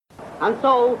And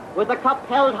so, with the cup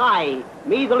held high,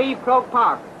 Meath leave Croke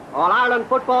Park, All-Ireland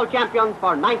football champions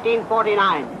for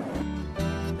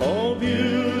 1949. Oh,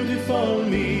 beautiful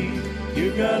Meath,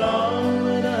 you've got all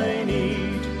that I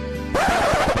need.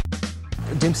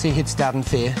 Dempsey hits Darren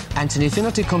Fay. Anthony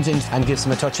Finnerty comes in and gives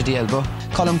him a touch of the elbow.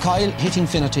 Colm Coyle hitting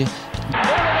Finnerty. They've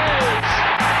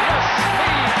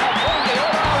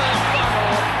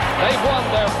won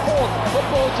their fourth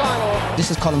football title. This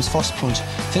is Colm's first punch.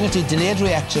 Finnerty delayed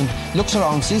reaction, looks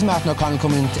around, sees Martin O'Connell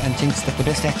come in and thinks that the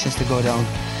best action is to go down.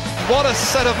 What a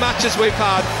set of matches we've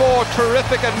had. 4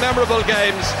 terrific and memorable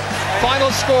games. Final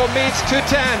score Meath 2-10,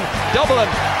 Dublin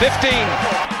 15.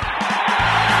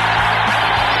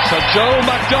 So Joe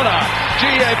McDonough,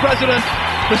 GA President,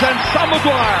 presents Sam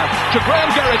Maguire to Graham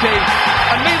Geraghty,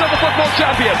 and Meath are the football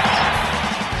champions.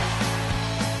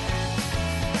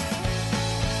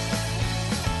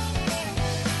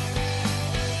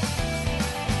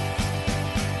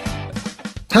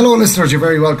 Hello listeners, you're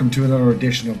very welcome to another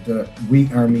edition of the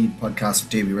We Are Meath podcast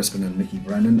with Davy Rispin and Mickey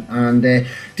Brennan. And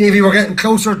Davy, we're getting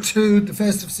closer to the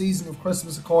festive season of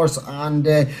Christmas, of course, and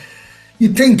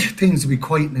you'd think things would be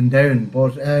quietening down,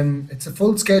 but it's a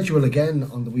full schedule again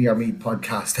on the We Are Meath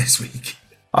podcast this week.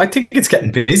 I think it's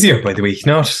getting busier by the week,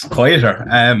 not quieter.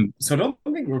 So I don't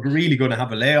think we're really going to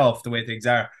have a layoff the way things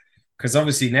are. Because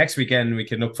obviously next weekend we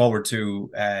can look forward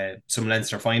to some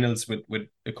Leinster finals with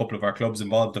a couple of our clubs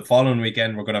involved. The following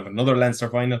weekend we're going to have another Leinster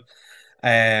final.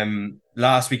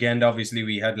 Last weekend obviously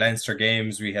we had Leinster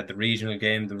games, we had the regional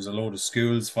game, there was a load of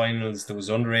schools finals, there was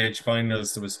underage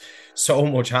finals, there was so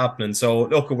much happening. So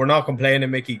look, we're not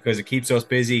complaining, Mickey, because it keeps us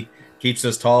busy, keeps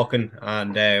us talking,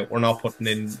 and we're not putting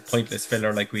in pointless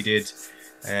filler like we did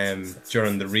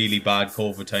during the really bad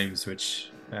COVID times, which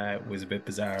was a bit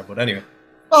bizarre. But anyway.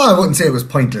 Oh, I wouldn't say it was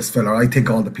pointless filler. I think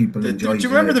all the people enjoyed it. Do you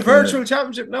remember the virtual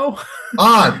championship? No.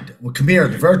 Well, come here.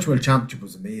 The virtual championship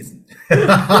was amazing.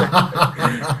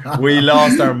 We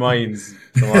lost our minds.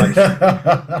 Come on.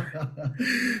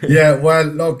 Yeah, well,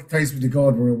 look, thanks be to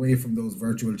God we're away from those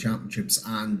virtual championships,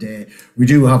 and we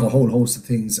do have a whole host of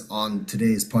things on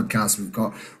today's podcast. We've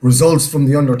got results from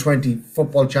the Under-20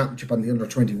 Football Championship and the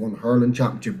Under-21 Hurling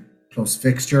Championship, plus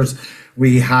fixtures.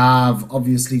 We have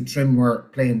obviously Trimmer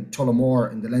playing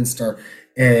Tullamore in the Leinster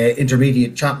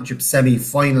Intermediate Championship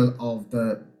semi-final of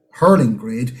the hurling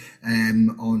grade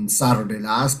on Saturday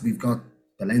last. We've got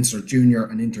the Leinster Junior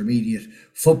and Intermediate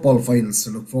football finals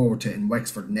to look forward to in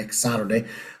Wexford next Saturday.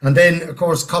 And then, of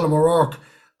course, Colm O'Rourke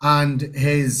and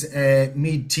his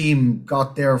Meath team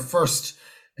got their first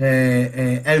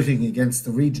outing against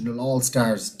the Regional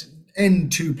All-Stars.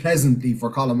 End too pleasantly for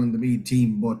Colm and the Meath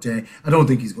team, but I don't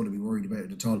think he's going to be worried about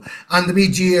it at all. And the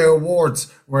Meath GA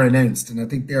Awards were announced, and I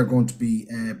think they're going to be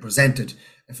presented,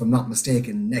 if I'm not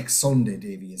mistaken, next Sunday,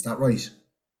 Davy. Is that right?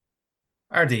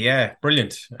 Are they? Yeah,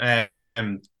 brilliant.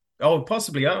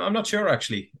 Possibly. I'm not sure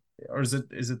actually, or is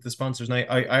it the sponsors' night?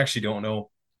 I actually don't know.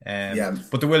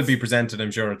 But they will be presented,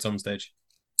 I'm sure, at some stage.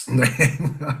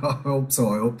 I hope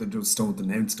so. I hope they just don't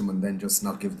announce them and then just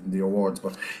not give them the awards.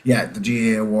 But yeah, the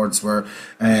GA Awards were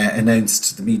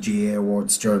announced, the Meath GA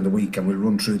Awards during the week, and we'll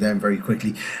run through them very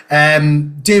quickly.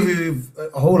 David, we've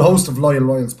a whole host of Loyal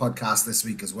Royals podcasts this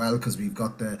week as well, because we've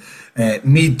got the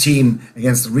Meath team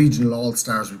against the Regional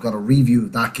All-Stars. We've got a review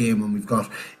of that game, and we've got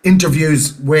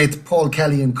interviews with Paul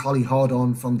Kelly and Collie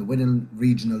Hawdon from the winning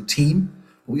regional team.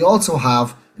 But we also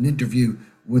have an interview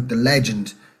with the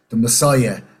legend, the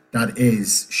Messiah, that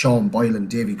is Sean Boylan.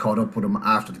 Davy caught up with him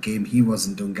after the game. He was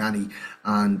in Dunganny,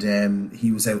 and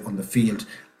he was out on the field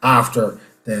after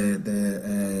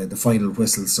the final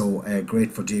whistle. So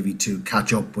great for Davy to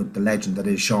catch up with the legend that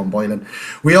is Sean Boylan.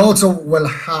 We also will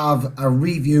have a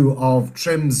review of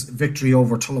Trim's victory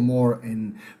over Tullamore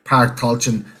in Park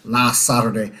Tolchin last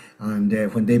Saturday, and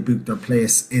when they booked their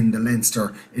place in the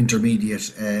Leinster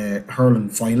Intermediate hurling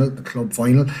final, the club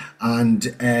final.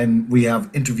 And we have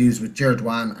interviews with Ger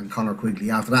Dwan and Conor Quigley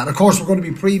after that. And of course, we're going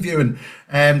to be previewing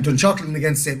Dunshaughlin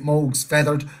against St Mogues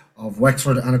Feathered of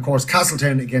Wexford, and of course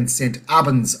Castletown against St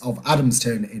Albans of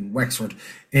Adamstown in Wexford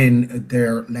in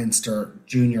their Leinster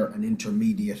Junior and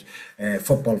Intermediate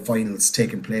football finals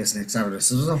taking place next Saturday.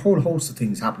 So there's a whole host of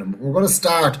things happening, but we're going to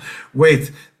start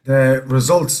with the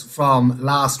results from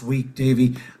last week,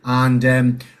 Davy, and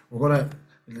we're going to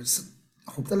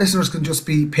I hope the listeners can just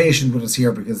be patient with us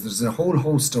here, because there's a whole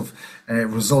host of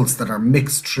results that are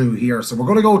mixed through here. So we're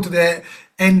going to go to the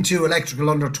N2 Electrical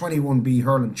Under-21B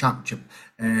Hurling Championship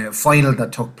final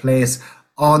that took place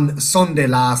on Sunday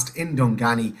last in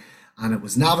Dunganny, and it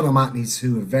was Navan O'Mahony's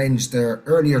who avenged their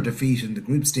earlier defeat in the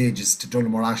group stages to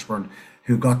Donaghmore Ashbourne,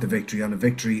 who got the victory on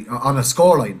a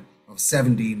scoreline of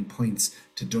 17 points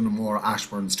to Donaghmore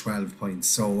Ashbourne's 12 points.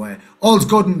 So all's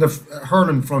good in the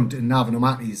hurling front in Navan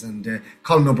O'Mahony's, and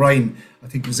Colin O'Brien, I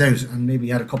think, was out and maybe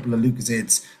had a couple of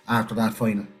Lucasades after that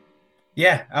final.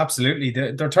 Yeah, absolutely.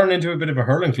 They're turning into a bit of a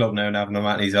hurling club now, Navan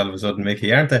O'Mahony's, all of a sudden,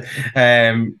 Mickey, aren't they?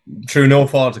 Through no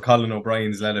fault of Colin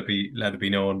O'Brien's, let it be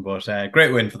known, but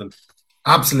great win for them.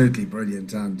 Absolutely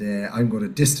brilliant, and I'm going to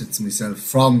distance myself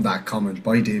from that comment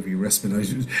by Davy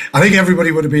Rispin. I think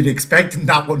everybody would have been expecting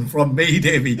that one from me,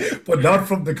 Davy, but not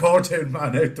from the Cortown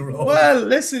man out the road. Well,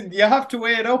 listen, you have to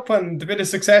weigh it up, and the bit of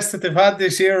success that they've had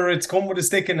this year, it's come with a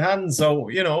stick in hand. So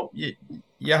you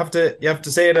have to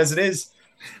say it as it is.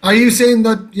 Are you saying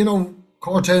that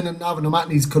Cortown and Navan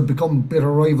O'Mahony's could become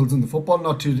bitter rivals in the football,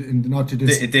 not too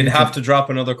distant? They'd have to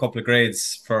drop another couple of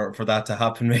grades for that to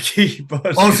happen, Mickey.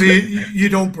 But also, you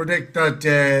don't predict that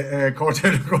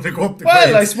Cortown are going to go up the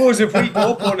grades? Well, I suppose if we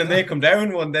go up one and they come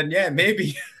down one, then yeah,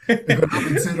 maybe. They're going to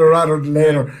happen sooner rather than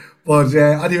later. But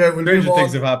anyway, we'll move on.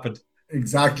 Things have happened.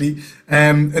 Exactly.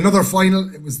 Another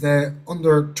final. It was the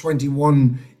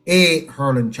under-21A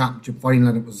hurling championship final,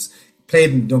 and it was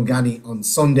played in Dunganny on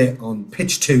Sunday on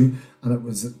pitch 2. And it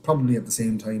was probably at the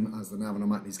same time as the Navan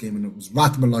O'Mahony's game, and it was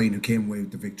Rathmolline who came away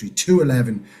with the victory,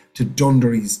 2-11 to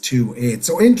Dundery's 2-8.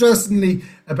 So interestingly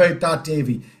about that,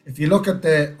 Davy, if you look at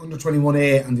the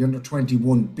under-21A and the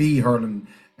under-21B hurling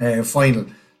final,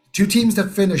 two teams that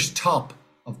finished top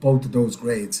of both of those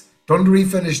grades. Dunderry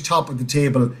finished top of the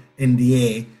table in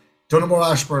the A.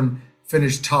 Donaghmore Ashbourne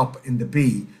finished top in the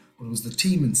B, but it was the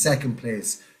team in second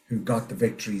place who got the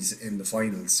victories in the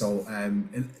finals. So a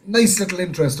nice little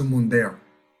interesting one there.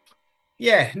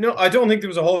 Yeah, no, I don't think there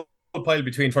was a whole pile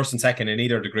between first and second in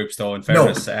either of the groups, though, in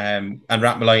fairness. No. And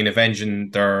Rathmolline avenging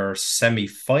their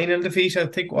semi-final defeat, I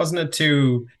think, wasn't it,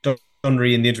 to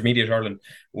Dunderry in the intermediate hurling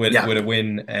with a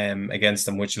win against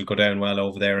them, which will go down well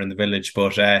over there in the village.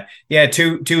 But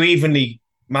two evenly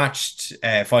matched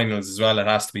finals as well, it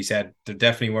has to be said. They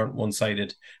definitely weren't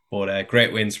one-sided, but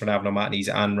great wins for Navan O'Mahony's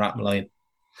and Rathmolline.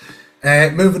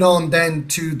 Moving on then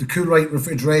to the Coolright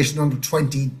Refrigeration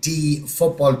Under-20D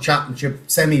Football Championship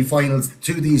semi-finals.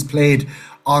 Two of these played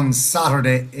on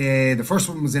Saturday. The first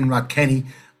one was in Rathkenny,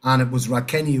 and it was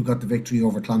Rathkenny who got the victory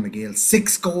over Clonmagale.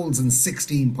 6 goals and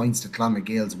 16 points to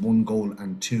Clonmagale's 1 goal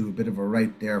and 2. A bit of a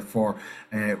rout there for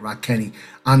Rathkenny.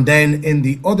 And then in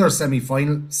the other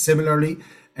semi-final, similarly,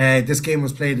 this game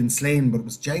was played in Slane, but it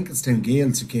was Jenkinstown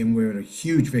Gales who came with a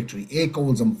huge victory. 8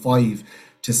 goals and 5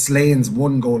 to Slane's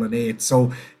 1 goal and 8.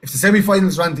 So if the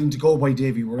semi-finals are anything to go by,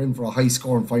 Davy, we're in for a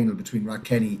high-scoring final between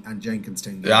Rathkenny and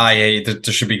Jenkinstown. There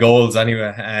should be goals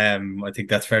anyway. I think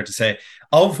that's fair to say.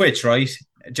 Of which, right,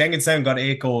 Jenkinstown got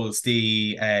 8 goals.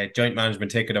 The joint management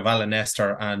ticket of Alan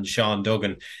Nestor and Sean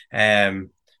Duggan.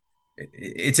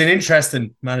 It's an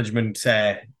interesting management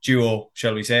duo,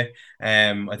 shall we say.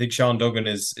 I think Sean Duggan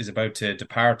is about to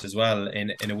depart as well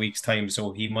in a week's time,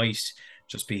 so he might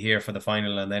just be here for the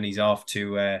final, and then he's off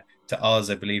to Oz,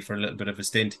 I believe, for a little bit of a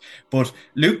stint. But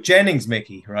Luke Jennings,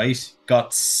 Mickey, right,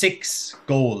 got 6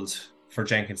 goals for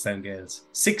Jenkinstown Gales.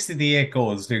 6 of the 8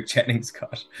 goals Luke Jennings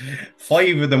got.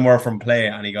 5 of them were from play,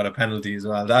 and he got a penalty as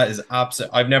well. That is absolute.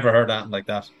 I've never heard that like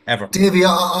that ever. Davey,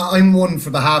 I'm one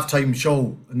for the halftime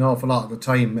show an awful lot of the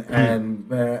time,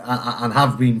 and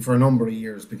have been for a number of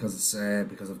years because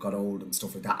I've got old and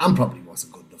stuff like that, and probably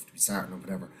wasn't good enough to be starting or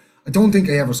whatever. I don't think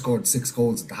I ever scored 6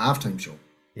 goals at the halftime show.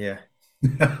 Yeah,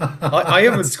 I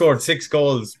haven't scored 6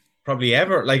 goals probably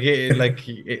ever.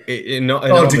 In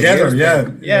altogether, yeah.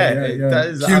 That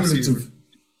is absolutely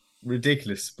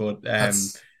ridiculous. But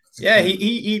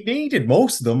he needed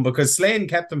most of them because Slane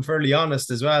kept them fairly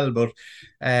honest as well. But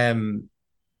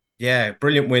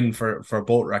brilliant win for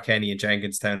both Rathkenny and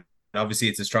Jenkinstown. Obviously,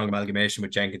 it's a strong amalgamation with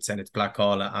Jenkinstown. It's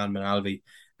Blackhall and Manalby.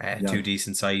 2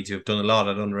 decent sides who have done a lot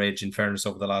at underage, in fairness,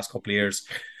 over the last couple of years.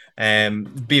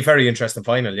 Be a very interesting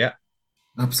final, yeah.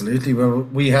 Absolutely. Well,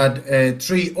 we had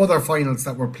 3 other finals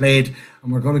that were played,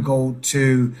 and we're going to go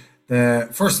to the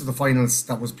first of the finals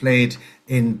that was played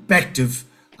in Bective,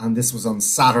 and this was on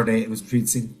Saturday. It was between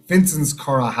St. Vincent's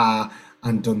Curraha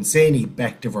and Dunsany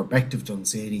Bective, or Bective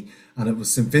Dunsany, and it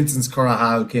was St. Vincent's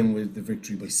Curraha who came with the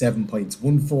victory by 7 points,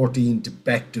 114 to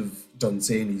Bective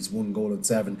Dunsany's 1 goal and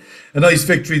 7. A nice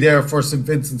victory there for St.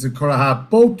 Vincent's and Curraha,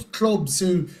 both clubs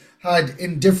who had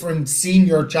in different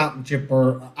senior championship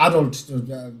or adult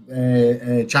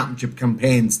championship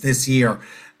campaigns this year.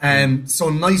 So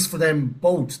nice for them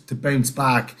both to bounce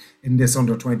back in this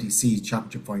under-20C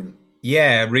championship final.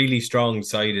 Yeah, really strong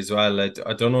side as well.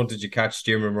 I don't know, did you catch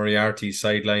Jimmer Moriarty's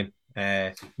sideline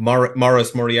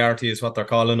Morris Moriarty is what they're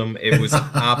calling him. It was an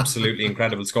absolutely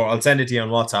incredible score. I'll send it to you on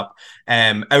WhatsApp.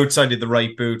 Outside of the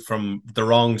right boot from the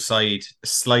wrong side,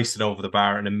 sliced it over the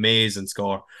bar. An amazing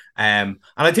score. And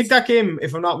I think that game,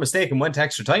 if I'm not mistaken, went to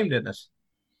extra time, didn't it?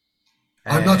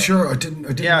 I'm not sure. I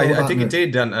didn't. Yeah, I think it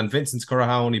did. And Vincent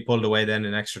Curaha only pulled away then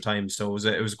in extra time, so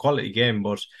it was a quality game.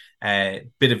 But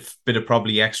bit of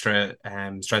probably extra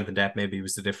strength and depth maybe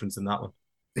was the difference in that one.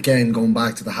 Again, going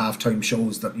back to the halftime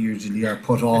shows that usually are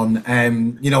put on,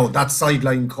 that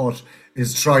sideline cut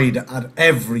is tried at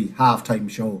every halftime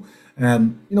show.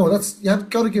 That's, you have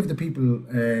got to give the people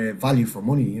value for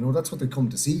money. That's what they come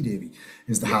to see, Davy,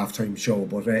 is the halftime show.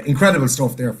 But incredible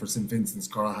stuff there for St. Vincent's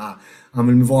Curaha. And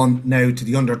we'll move on now to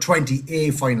the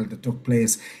under-20A final that took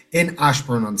place in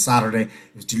Ashbourne on Saturday.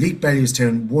 It was Duleek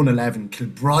Bellewstown 1-11,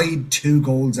 Kilbride 2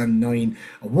 goals and 9.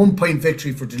 A 1-point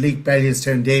victory for Duleek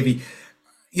Bellewstown, Davy.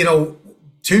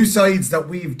 Two sides that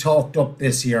we've talked up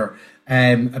this year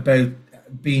about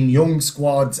being young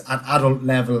squads at adult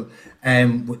level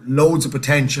with loads of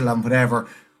potential and whatever.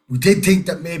 We did think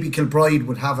that maybe Kilbride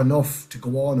would have enough to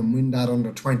go on and win that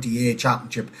under-20A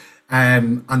championship,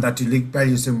 and that Duleek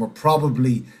Bellewstown were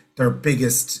probably their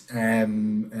biggest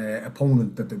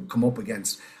opponent that they'd come up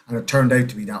against, and it turned out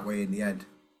to be that way in the end.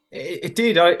 It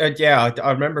did.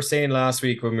 I remember saying last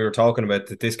week when we were talking about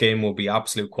that this game will be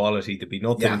absolute quality. There'd be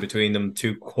nothing between them.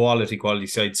 Two quality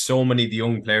sides. So many of the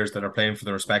young players that are playing for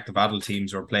the respective adult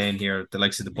teams are playing here. The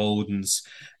likes of the Bowdens,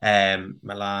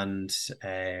 Milan.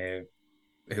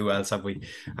 Who else have we?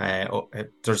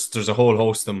 There's a whole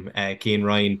host of them. Cian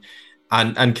Ryan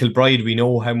and Kilbride. We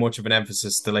know how much of an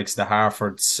emphasis the likes of the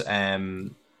Harfords.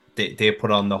 They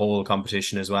put on the whole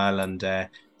competition as well, and.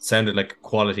 Sounded like a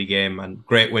quality game, and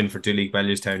great win for Duleek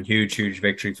Bellewstown. Huge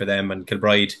victory for them, and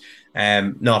Kilbride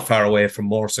not far away from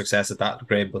more success at that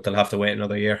grade, but they'll have to wait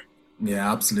another year.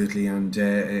 Yeah, absolutely. And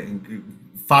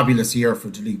fabulous year for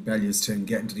Duleek Bellewstown,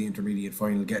 getting to the intermediate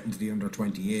final, getting to the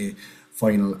under-20A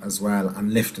final as well,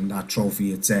 and lifting that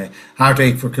trophy. It's a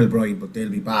heartache for Kilbride, but they'll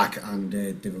be back, and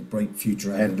they have a bright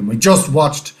future ahead of them. We just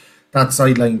watched that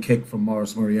sideline kick from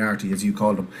Morris Moriarty, as you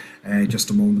called him, just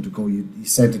a moment ago. You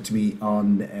sent it to me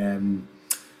on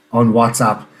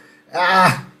WhatsApp.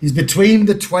 He's between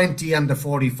the 20 and the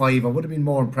 45. I would have been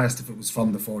more impressed if it was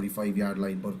from the 45-yard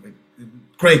line, but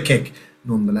great kick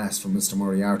nonetheless from Mr.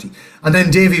 Moriarty. And then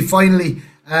Davey, finally,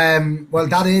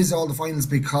 that is all the finals,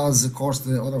 because of course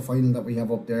the other final that we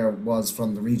have up there was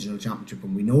from the regional championship,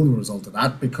 and we know the result of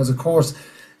that because of course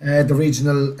the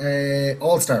regional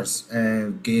All-Stars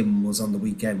game was on the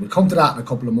weekend. We'll come to that in a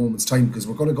couple of moments' time, because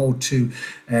we're going to go to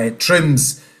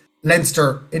Trim's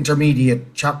Leinster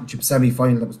Intermediate Championship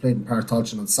semi-final that was played in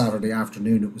Partholchan on Saturday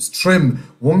afternoon. It was Trim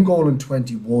 1 goal and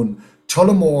 21,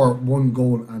 Tullamore 1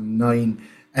 goal and 9.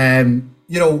 In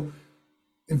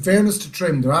fairness to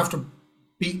Trim, they're after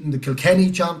beating the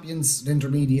Kilkenny champions at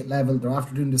intermediate level. They're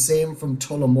after doing the same from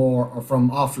Tullamore or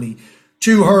from Offaly.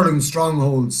 Two hurling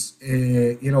strongholds,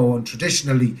 and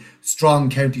traditionally strong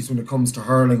counties when it comes to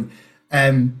hurling.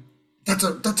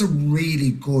 That's a really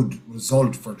good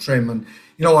result for Trim. And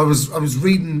I was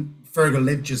reading Fergal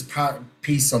Lynch's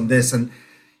piece on this, and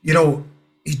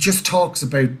he just talks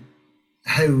about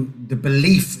how the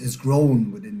belief is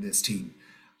growing within this team,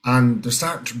 and they're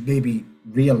starting to maybe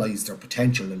realise their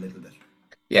potential a little bit.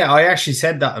 Yeah, I actually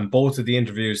said that in both of the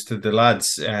interviews to the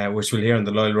lads, which we'll hear on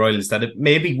the Loyal Royals, that it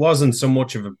maybe wasn't so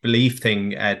much of a belief thing,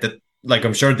 that like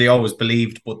I'm sure they always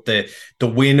believed, but the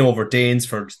win over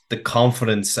Danesford, the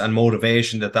confidence and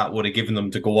motivation that would have given them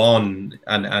to go on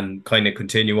and kind of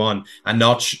continue on, and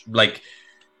not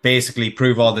basically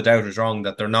prove all the doubters wrong,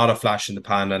 that they're not a flash in the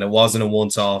pan and it wasn't a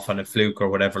once-off and a fluke or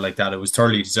whatever like that. It was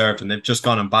thoroughly deserved, and they've just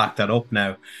gone and backed that up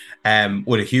now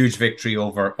with a huge victory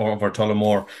over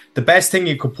Tullamore. The best thing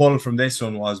you could pull from this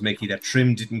one was, Mickey, that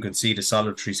Trim didn't concede a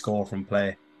solitary score from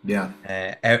play. Yeah.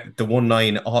 The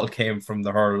 1-9 all came from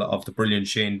the hurl of the brilliant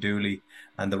Shane Dooley,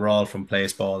 and they were all from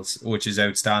place balls, which is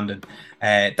outstanding.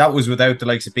 That was without the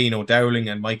likes of Beano Dowling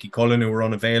and Mikey Cullen, who were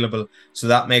unavailable, so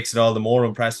that makes it all the more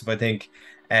impressive, I think.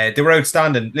 They were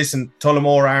outstanding. Listen,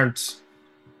 Tullamore aren't...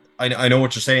 I know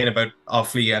what you're saying about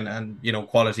Offaly and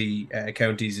quality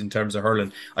counties in terms of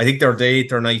hurling. I think they're the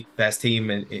 8th or 9th best team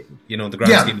in the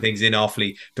grand scheme of things in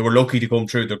Offaly. They were lucky to come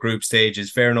through the group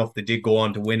stages. Fair enough, they did go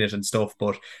on to win it and stuff,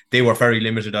 but they were very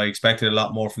limited. I expected a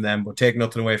lot more from them, but take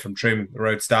nothing away from Trim. They're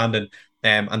outstanding,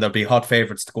 and they'll be hot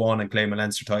favourites to go on and claim a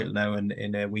Leinster title now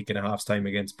in a week and a half's time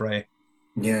against Bray.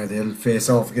 Yeah, they'll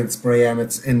face off against Bray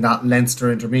Emmets in that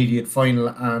Leinster Intermediate final,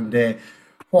 and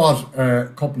what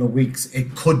a couple of weeks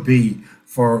it could be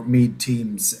for Meath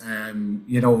teams.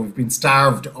 We've been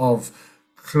starved of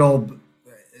club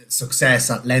success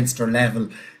at Leinster level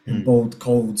in both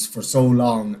codes for so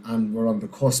long, and we're on the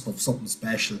cusp of something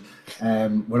special.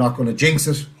 We're not going to jinx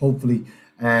it, hopefully,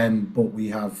 but we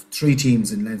have 3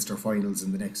 teams in Leinster finals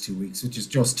in the next 2 weeks, which is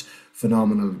just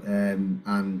phenomenal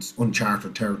and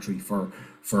uncharted territory for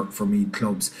Meath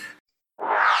clubs.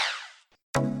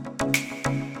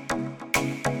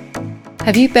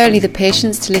 Have you barely the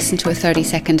patience to listen to a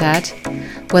 30-second ad?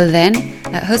 Well then,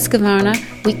 at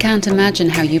Husqvarna, we can't imagine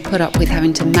how you put up with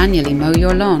having to manually mow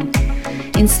your lawn.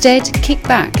 Instead, kick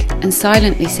back and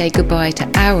silently say goodbye to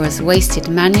hours wasted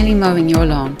manually mowing your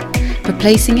lawn,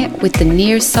 replacing it with the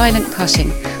near silent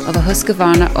cutting of a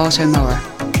Husqvarna auto mower.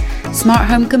 Smart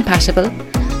home compatible,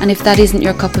 and if that isn't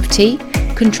your cup of tea,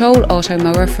 control auto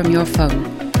mower from your phone.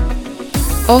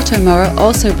 Auto mower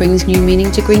also brings new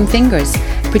meaning to green fingers,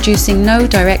 producing no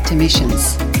direct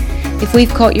emissions. If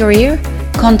we've caught your ear,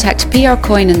 contact PR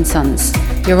Coyne & Sons,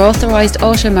 your authorised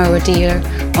auto mower dealer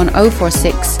on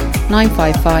 046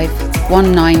 955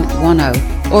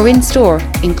 1910 or in store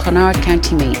in Clonard,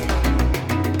 County Meath.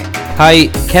 Hi,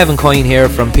 Kevin Coyne here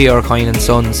from PR Coyne &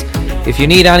 Sons. If you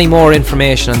need any more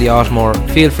information on the Automower,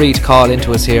 feel free to call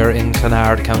into us here in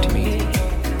Clonard, County Meath.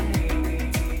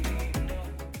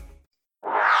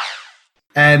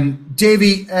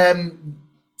 Davy,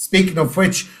 speaking of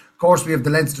which, of course, we have the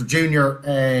Leinster Junior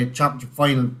Championship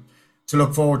final to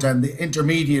look forward to, and the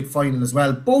intermediate final as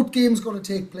well. Both games going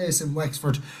to take place in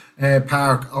Wexford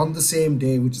Park on the same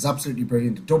day, which is absolutely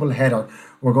brilliant. A double header.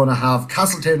 We're going to have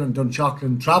Castletown and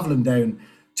Dunshaughlin travelling down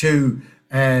to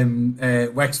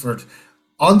Wexford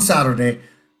on Saturday.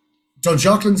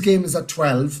 Dunshaughlин's game is at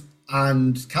 12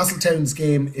 and Castletown's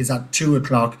game is at 2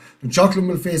 o'clock. Dunshaughlin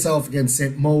will face off against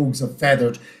St. Mogues of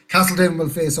Feathered. Castletown will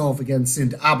face off against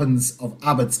St. Albans of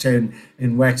Abbottstown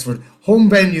in Wexford. Home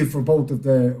venue for both of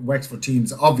the Wexford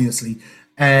teams, obviously.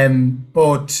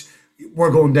 But we're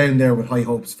going down there with high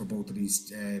hopes for both of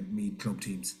these Meath club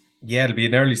teams. Yeah, it'll be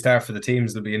an early start for the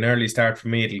teams. It'll be an early start for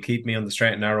me. It'll keep me on the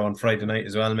straight and narrow on Friday night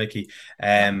as well, Mickey.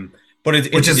 But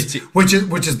which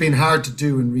has been hard to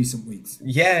do in recent weeks.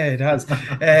 Yeah, it has.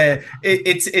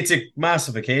 It's a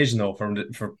massive occasion though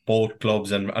for both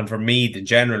clubs and for Meath in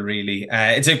general. Really,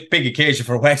 it's a big occasion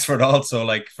for Wexford also.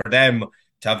 Like for them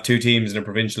to have 2 teams in a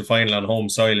provincial final on home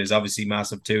soil is obviously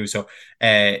massive too. So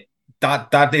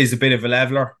that is a bit of a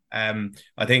leveler.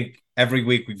 I think every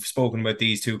week we've spoken about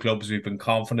these 2 clubs, we've been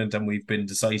confident and we've been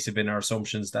decisive in our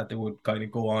assumptions that they would kind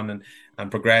of go on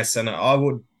and progress. And I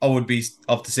would be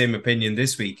of the same opinion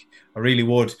this week. I really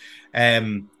would.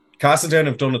 Castletown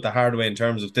have done it the hard way in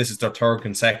terms of this is their 3rd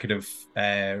consecutive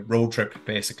road trip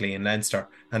basically in Leinster,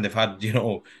 and they've had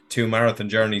 2 marathon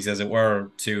journeys as it were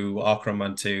to Aughrim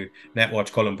and to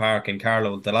Netwatch Cullen Park in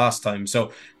Carlow the last time.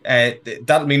 So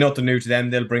that'll be nothing new to them.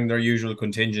 They'll bring their usual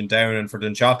contingent down, and for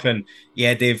Dunshaughlin,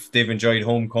 yeah, they've enjoyed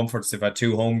home comforts. They've had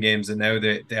 2 home games and now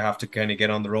they have to kind of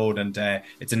get on the road, and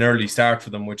it's an early start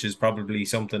for them, which is probably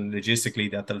something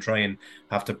logistically that they'll try and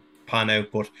have to pan out.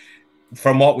 But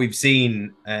from what we've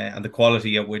seen and the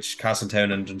quality at which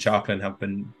Castletown and Dunshaughlin have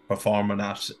been performing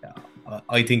at,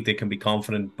 I think they can be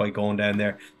confident by going down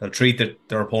there. They'll treat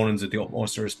their opponents with the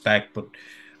utmost respect. But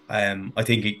I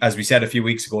think, as we said a few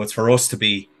weeks ago, it's for us to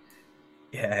be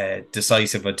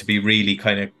decisive and to be really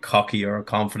kind of cocky or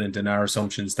confident in our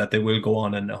assumptions that they will go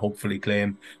on and hopefully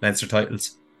claim Leinster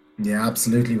titles. Yeah,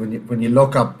 absolutely. When you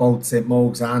look at both St.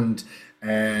 Mogues and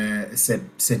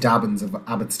St. Albans of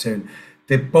Abbottstown,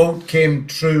 they both came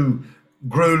through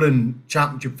grueling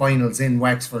championship finals in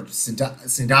Wexford.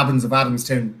 St. Albans of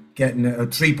Adamstown getting a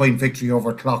 3-point victory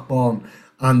over Clough-Bawn,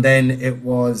 and then it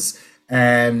was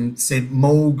St.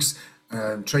 Mogues.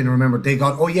 Trying to remember, they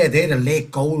had a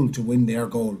late goal to win their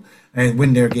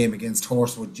game against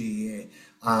Horsewood GAA,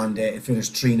 and it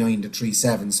finished 3-9 to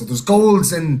 3-7. So there's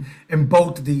goals in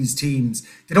both of these teams.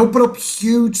 They don't put up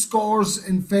huge scores,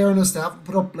 in fairness. They haven't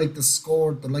put up like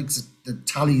the likes of the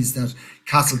tallies that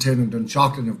Castletown and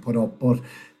Dunshaughlin have put up, but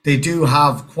they do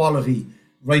have quality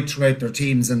right throughout their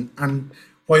teams. And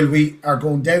while we are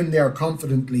going down there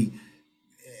confidently,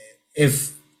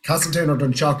 if Castletown or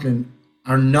Dunshaughlin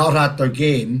are not at their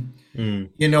game,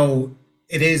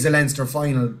 it is a Leinster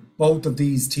final. Both of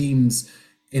these teams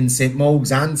in St.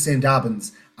 Mogues and St.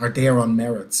 Albans are there on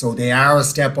merit, so they are a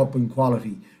step up in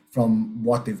quality from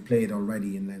what they've played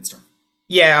already in Leinster.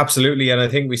 Yeah, absolutely. And I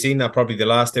think we've seen that probably the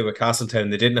last day with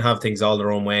Castletown. They didn't have things all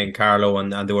their own way in Carlow,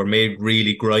 and they were made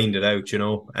really grinded out,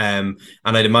 and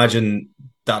I'd imagine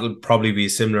that'll probably be a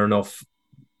similar enough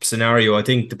scenario. I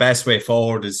think the best way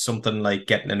forward is something like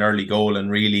getting an early goal and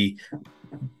really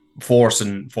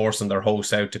forcing their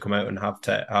hosts out to come out and have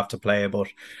to play. But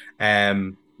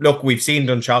look, we've seen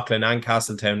Dunshaughlin and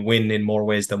Castletown win in more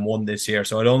ways than one this year,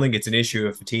 so I don't think it's an issue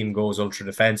if a team goes ultra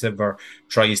defensive or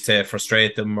tries to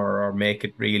frustrate them or make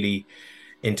it really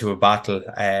into a battle.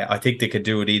 I think they could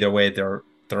do it either way they're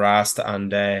asked,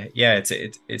 and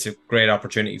it's a great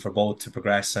opportunity for both to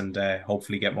progress and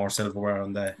hopefully get more silverware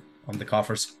on the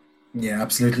coffers. Yeah,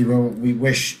 absolutely. Well, we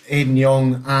wish Aidan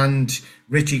Young and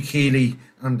Richie Keeley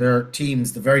and their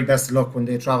teams the very best of luck when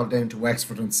they travel down to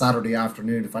Wexford on Saturday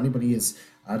afternoon. If anybody is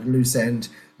at a loose end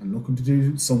and looking to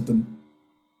do something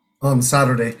on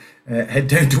Saturday, head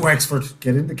down to Wexford,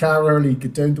 get in the car early,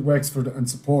 get down to Wexford and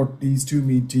support these two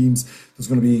Meath teams. There's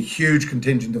going to be a huge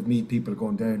contingent of Meath people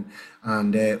going down,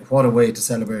 and what a way to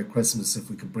celebrate Christmas if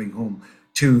we could bring home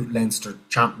 2 Leinster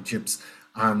championships.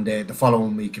 And the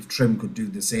following week, if Trim could do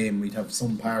the same, we'd have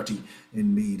some party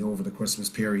in Meath over the Christmas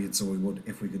period, so we would,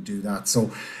 if we could do that.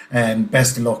 So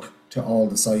best of luck to all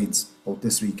the sides, both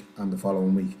this week and the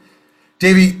following week.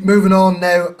 Davey, moving on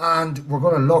now, and we're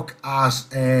going to look at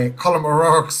Colm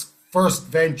O'Rourke's first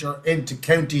venture into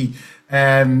county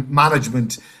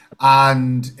management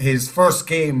and his first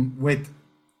game with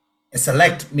a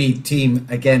select Meath team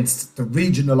against the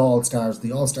regional All-Stars.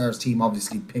 The All-Stars team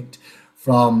obviously picked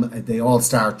from the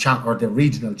All-Star or the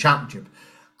regional championship.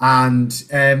 And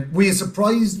were you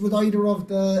surprised with either of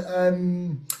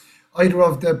the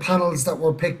panels that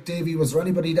were picked, Davey? Was there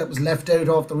anybody that was left out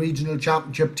of the regional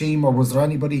championship team, or was there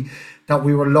anybody that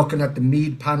we were looking at the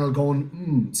Meath panel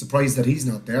going, surprised that he's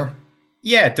not there?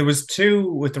 Yeah, there was 2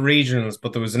 with the regionals,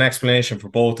 but there was an explanation for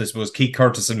both. I suppose Keith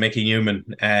Curtis and Mickey Newman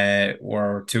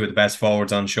were 2 of the best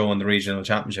forwards on show in the regional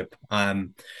championship.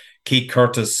 Keith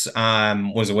Curtis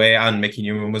was away and Mickey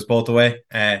Newman was both away.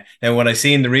 Now, when I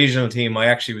seen the regional team, I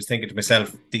actually was thinking to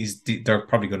myself, they're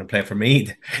probably going to play for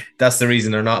Meath. That's the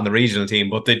reason they're not in the regional team.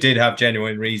 But they did have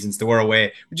genuine reasons. They were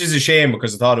away, which is a shame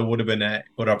because I thought it would have been a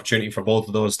good opportunity for both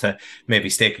of those to maybe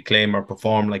stake a claim or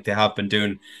perform like they have been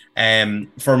doing.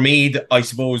 For Meath, I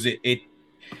suppose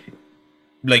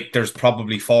like there's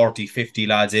probably 40, 50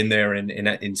 lads in there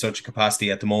in such a capacity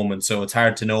at the moment. So it's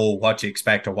hard to know what to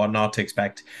expect or what not to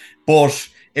expect. But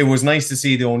it was nice to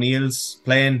see the O'Neills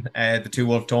playing, the 2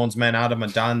 Wolf Tones men, Adam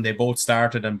and Dan. They both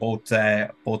started and both I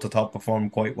thought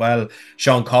performed quite well.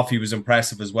 Sean Coffey was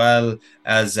impressive as well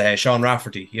as Sean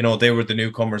Rafferty. You know, they were the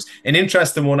newcomers. An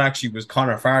interesting one actually was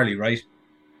Conor Farley, right?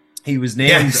 He was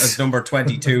named as number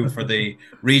 22 for the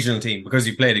regional team because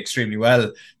he played extremely well,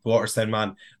 the Waterstown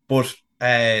man. But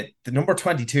the number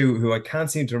 22, who I can't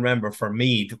seem to remember for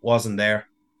Meath, wasn't there.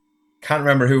 Can't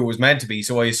remember who it was meant to be,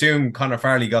 so I assume Conor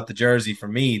Farley got the jersey for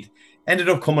Meath. Ended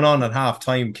up coming on at half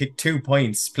time, kicked 2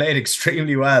 points, played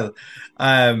extremely well,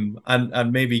 and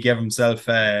maybe gave himself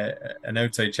an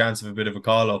outside chance of a bit of a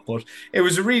call up. But it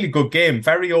was a really good game,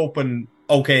 very open.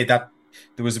 Okay, that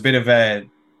there was a bit of a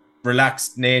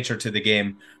relaxed nature to the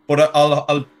game, but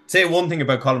I'll say one thing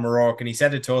about Colm O'Rourke, and he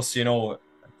said it to us, you know,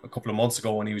 a couple of months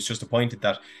ago when he was just appointed,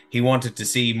 that he wanted to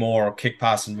see more kick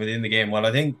passing within the game. Well,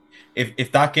 I think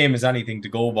if that game is anything to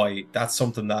go by, that's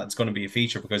something that's going to be a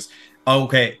feature because,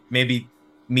 okay, maybe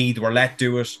Meath were let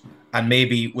do it, and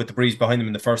maybe with the breeze behind them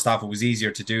in the first half, it was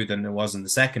easier to do than it was in the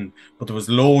second. But there was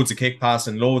loads of kick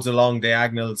passing, loads of long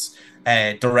diagonals,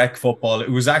 direct football. It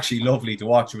was actually lovely to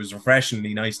watch. It was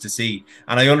refreshingly nice to see.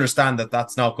 And I understand that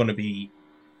that's not going to be,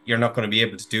 you're not going to be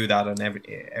able to do that in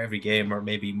every game or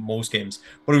maybe most games.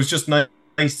 But it was just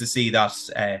nice to see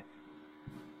that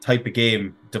type of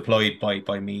game deployed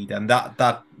by Meath, and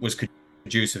that was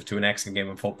conducive to an excellent game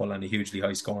of football and a hugely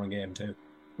high scoring game too.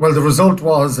 Well, the result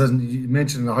was, and you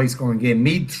mentioned a high scoring game,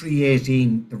 Meath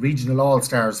 3-18, the regional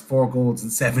All-Stars 4 goals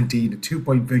and 17, a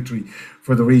 2-point victory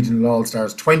for the regional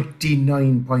All-Stars,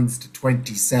 29 points to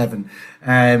 27.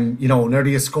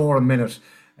 Nearly a score a minute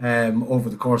over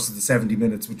the course of the 70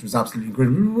 minutes, which was absolutely great.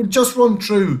 We'll just run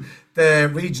through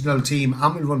the regional team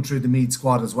and we'll run through the Meath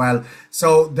squad as well.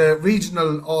 So the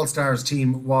regional All-Stars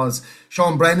team was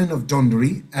Sean Brennan of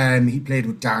Dundee, he played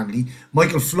with Darnley.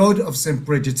 Michael Flood of St.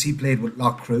 Bridget's, he played with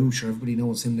Loughcrew, sure everybody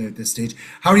knows him now at this stage.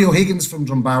 Harry O'Higgins from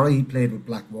Drumbarra, he played with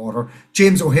Blackwater.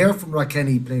 James O'Hare from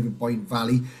Rathkenny, he played with Boyne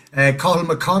Valley. Cathal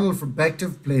McConnell from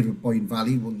Bective played with Boyne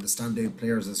Valley, one of the standout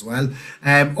players as well.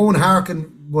 Owen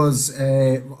Harkin was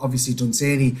obviously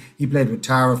Dunsany, he played with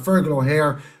Tara. Fergal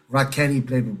O'Hare, Rathkenny,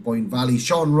 played with Boyne Valley.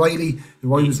 Sean Riley,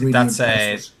 who I was really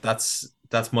impressed with.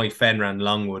 That's my Fenran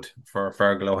Longwood for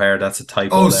Fergal O'Hare. That's a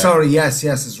typo. Oh, there. Sorry. Yes,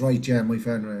 it's right. Yeah, my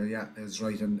Fenran, is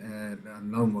right.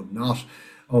 And Longwood, not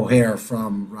O'Hare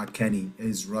from Rathkenny,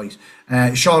 is right.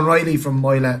 Sean Riley from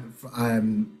Moyle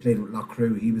played with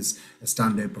Loughcrew. He was a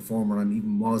standout performer and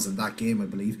even was in that game, I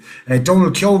believe.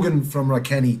 Donald Keoghan from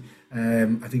Rathkenny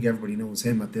I think everybody knows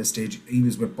him at this stage. He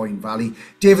was with Boyne Valley.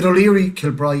 David O'Leary,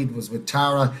 Kilbride, was with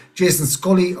Tara. Jason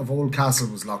Scully of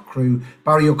Oldcastle was Loughcrew.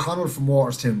 Barry O'Connell from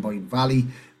Waterstown, Boyne Valley.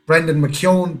 Brendan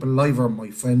McKeown, Beliver, my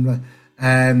friend.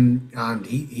 And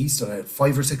he stood out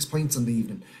 5 or 6 points on the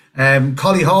evening.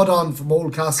 Collie Hawdon from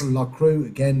Oldcastle, Loughcrew,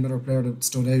 again another player that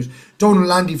stood out. Donald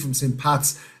Landy from St.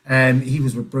 Pat's, he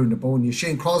was with Brunabonia.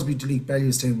 Shane Crosby, Deleek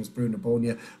Bellewstown, was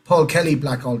Brunabonia. Paul Kelly,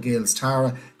 Blackall Gales,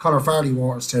 Tara. Conor Farley,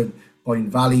 Waterstown, Boyne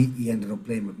Valley, he ended up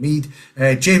playing with Meath.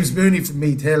 James Mooney from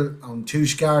Meath Hill on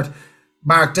Tushgard.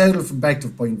 Mark Dowdle from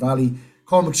Bective, Boyne Valley.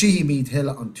 Cormac Sheehy, Meath Hill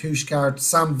on Tushgard.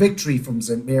 Sam Victory from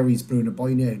St Mary's,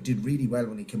 Brunabonia, did really well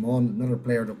when he came on. Another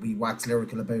player that we wax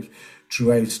lyrical about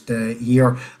throughout the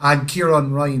year. And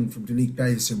Kieran Ryan from Deleek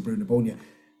Bellewstown, Brunabonia.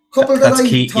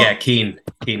 Keane,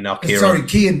 not Kieran. Sorry,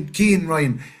 Keane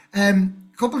Ryan.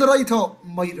 Couple that I thought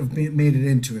might have made it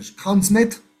into it. Con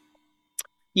Smith.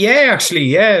 Yeah, actually,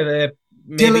 yeah.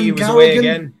 Maybe Dylan he was Garrigan. away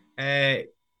again.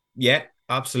 Yeah,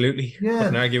 absolutely. Yeah.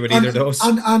 Couldn't argue with either of those.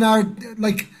 And are,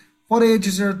 like, what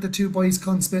ages are the two boys,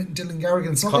 Con Smith and Dylan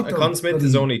Garrigan? Con Smith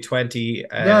is only 20,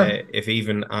 if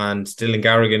even, and Dylan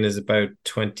Garrigan is about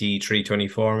 23,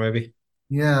 24 maybe.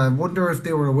 Yeah, I wonder if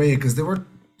they were away, because they were,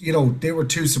 they were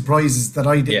two surprises that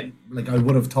I didn't, I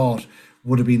would have thought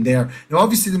would have been there. Now,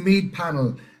 obviously, the Meath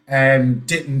panel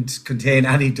didn't contain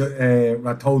any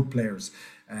Ratoath players,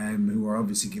 who were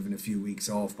obviously given a few weeks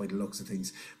off by the looks of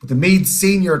things. But the Meath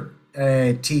senior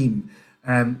team,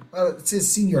 it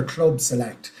says senior club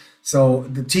select. So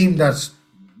the team that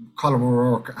Colin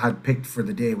O'Rourke had picked for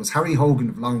the day was Harry Hogan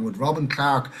of Longwood, Robin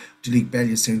Clark of Deleek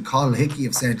Bellewstown, Colin Hickey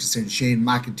of Centrestown, Shane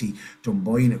McEntee,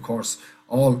 Dunboyne, of course.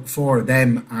 All 4 of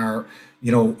them are,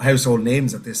 household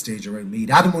names at this stage around Meath.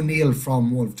 Adam O'Neill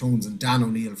from Wolfe Tones and Dan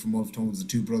O'Neill from Wolfe Tones, the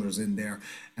two brothers in there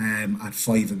at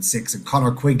 5 and 6. And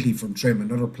Conor Quigley from Trim,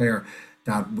 another player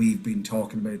that we've been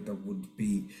talking about that would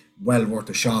be well worth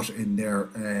a shot in there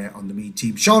on the Meath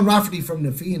team. Sean Rafferty from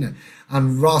Nafina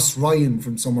and Ross Ryan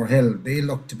from Summerhill. They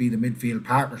look to be the midfield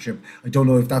partnership. I don't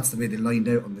know if that's the way they lined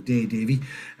out on the day, Davy.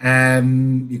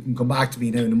 You can come back to me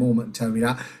now in a moment and tell me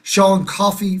that. Sean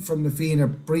Coffey from Nafina,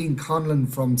 Brian Conlon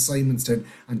from Simonstown,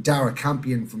 and Dara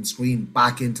Campion from Screen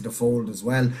back into the fold as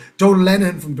well. Donal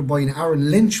Lennon from Dunboyne, Aaron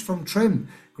Lynch from Trim.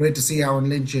 Great to see Aaron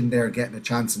Lynch in there getting a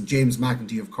chance, and James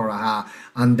McEntee of Curraha.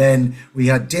 And then we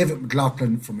had David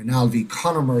McLaughlin from Inalvi,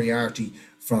 Conor Moriarty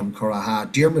from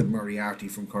Curraha, Diarmid Moriarty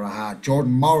from Curraha,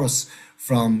 Jordan Morris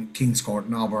from Kingscourt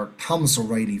Nobber, Thomas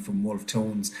O'Reilly from Wolfe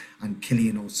Tones, and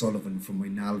Killian O'Sullivan from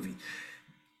Inalvi.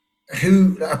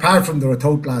 Who, apart from the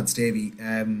Ratoath lads, Davy,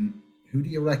 who do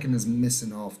you reckon is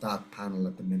missing off that panel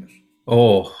at the minute?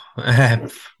 Well,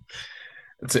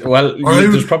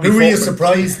 there's probably who are you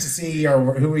surprised to see,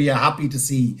 or who are you happy to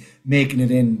see making it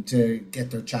in to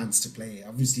get their chance to play?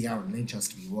 Obviously, Aaron Lynch has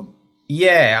to be one.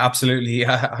 Yeah, absolutely.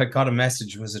 I got a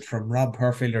message, was it from Rob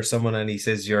Herfield or someone, and he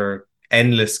says you're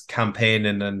endless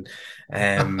campaigning and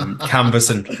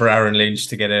canvassing for Aaron Lynch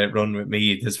to get a run with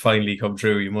me has finally come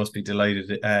true. You must be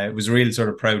delighted. It was a real sort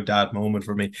of proud dad moment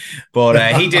for me.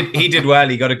 But he did well.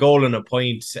 He got a goal and a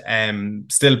point.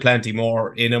 Still plenty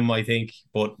more in him, I think,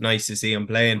 but nice to see him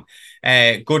playing.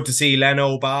 Good to see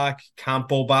Leno back,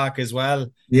 Campo back as well.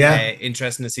 Yeah.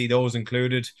 Interesting to see those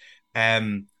included.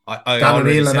 Dan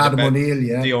O'Neill and Adam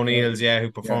O'Neill, the O'Neills,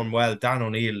 who performed well. Dan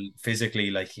O'Neill physically,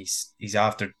 like he's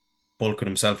after bulking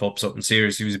himself up something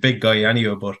serious. He was a big guy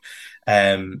anyway, but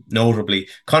notably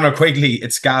Conor Quigley,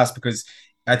 it's gas because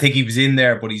I think he was in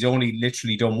there, but he's only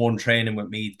literally done one training with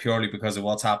Meath purely because of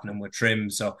what's happening with Trim.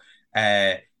 So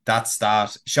that's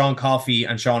that. Sean Coffey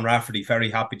and Sean Rafferty, very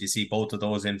happy to see both of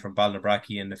those in from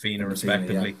Balnabrackie and Nafina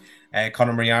respectively.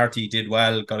 Conor Moriarty did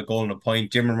well, got a goal and a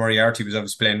point. Jimmer Moriarty was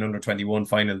obviously playing an under-21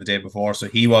 final the day before, so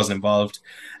he was involved.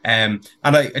 And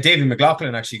David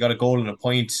McLaughlin actually got a goal and a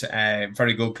point.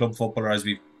 Very good club footballer, as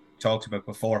we've talked about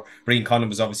before. Brian Conlon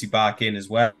was obviously back in as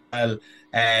well.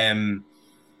 And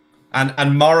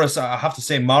Morris, I have to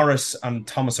say, Morris and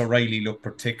Thomas O'Reilly look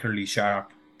particularly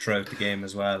sharp throughout the game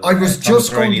as well. I was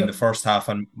just O'Reilly in the first half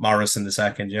and Morris in the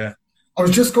second, I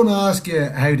was just going to ask you,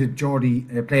 how did Geordie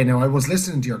play? Now, I was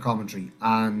listening to your commentary,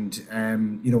 and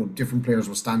different players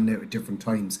were standing out at different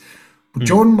times. But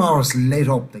Jordan Morris lit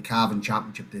up the Cavan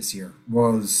Championship this year.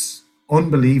 Was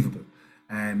unbelievable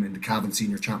in the Cavan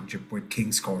Senior Championship with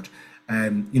Kingscourt.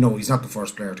 He's not the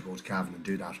first player to go to Cavan and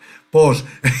do that. But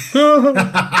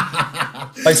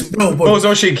I suppose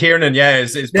Oisin Kiernan,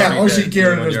 is Oisin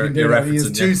Kiernan has been doing He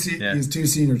has two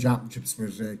senior championships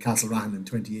with Castlerahan in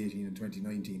 2018 and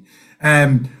 2019.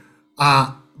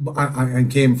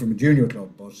 and came from a junior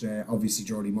club, but obviously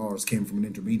Geordie Morris came from an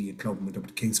intermediate club and went up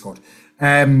to Kingscourt.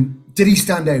 Did he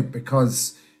stand out?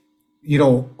 Because, you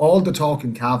know, all the talk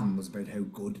in Cavan was about how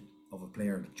good of a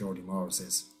player that Geordie Morris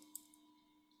is.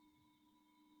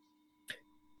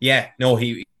 Yeah, no,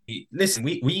 he listen,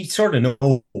 we sort of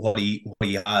know what he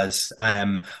has.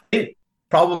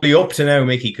 Probably up to now,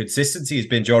 Mickey, consistency has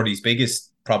been Geordie's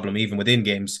biggest problem, even within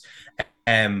games.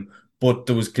 But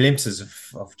there was glimpses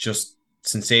of just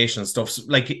sensational stuff.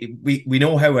 Like we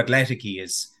know how athletic he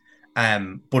is,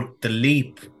 but the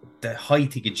leap, the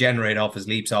height he could generate off his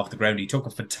leaps off the ground, he took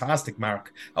a fantastic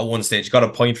mark at one stage, got a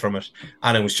point from it,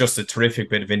 and it was just a terrific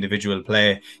bit of individual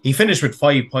play. He finished with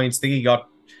 5 points. I think he got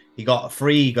a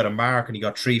free, he got a mark, and he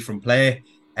got 3 from play.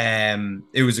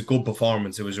 It was a good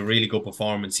performance. It was a really good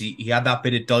performance. He had that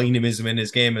bit of dynamism in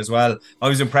his game as well. I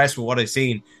was impressed with what I've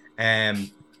seen.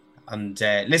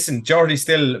 Listen, Geordie's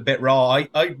still a bit raw.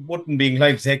 I wouldn't be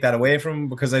inclined to take that away from him,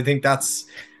 because I think that's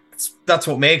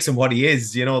what makes him what he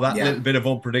is, you know, that little bit of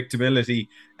unpredictability.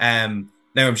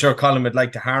 Now I'm sure Colin would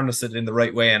like to harness it in the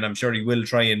right way, and I'm sure he will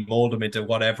try and mold him into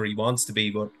whatever he wants to be,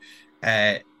 but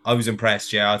I was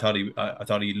impressed. I thought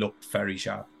he looked very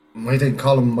sharp. I think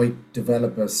Colin might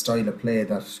develop a style of play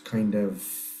that kind of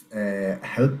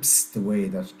helps the way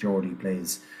that Geordie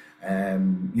plays.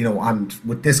 You know, and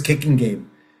with this kicking game,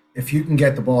 if you can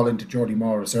get the ball into Geordie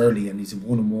Morris early and he's a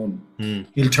 1-on-1,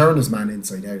 he'll turn his man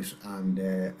inside out, and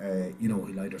you know,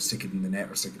 he'll either stick it in the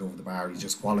net or stick it over the bar. He's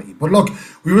just quality. But look,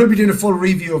 we will be doing a full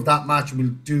review of that match. We'll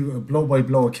do a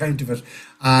blow-by-blow account of it,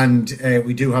 and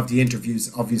we do have the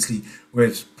interviews, obviously,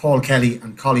 with Paul Kelly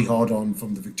and Collie Hawdon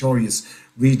from the victorious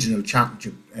Regional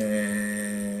Championship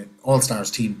All-Stars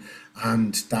team,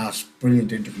 and that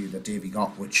brilliant interview that Davey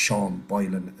got with Sean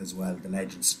Boylan as well, the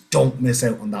legends. Don't miss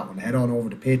out on that one. Head on over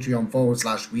to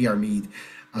Patreon/WeAreMeath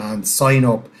and sign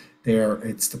up there.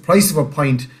 It's the price of a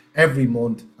pint every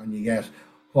month, and you get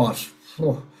what?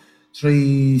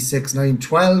 3, 6, 9,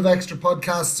 12 extra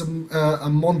podcasts a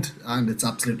month, and it's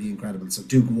absolutely incredible. So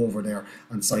do go over there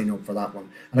and sign up for that one.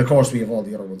 And of course, we have all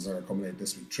the other ones that are coming out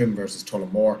this week: Trim versus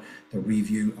Tullamore, the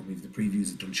review, and we have the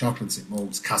previews of Dunshaughlin, St.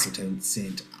 Mogues, Castletown,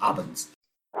 St. Albans.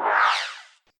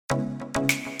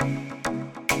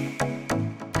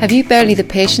 Have you barely the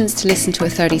patience to listen to a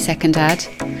 30-second ad?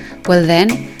 Well then,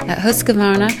 at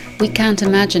Husqvarna, we can't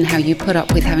imagine how you put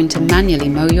up with having to manually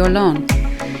mow your lawn.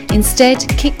 Instead,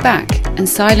 kick back and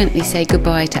silently say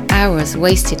goodbye to hours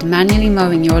wasted manually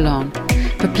mowing your lawn,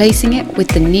 replacing it with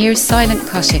the near silent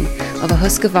cutting of a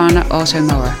Husqvarna auto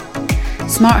mower.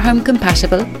 Smart home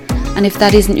compatible, and if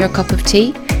that isn't your cup of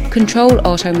tea, control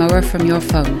auto mower from your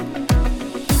phone.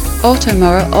 Auto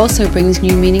mower also brings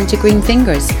new meaning to green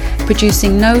fingers,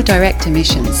 producing no direct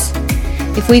emissions.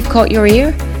 If we've caught your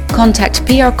ear, contact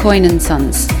PR Coyne &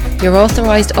 Sons, your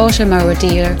authorised auto mower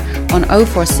dealer, on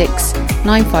 046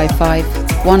 955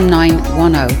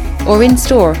 1910 or in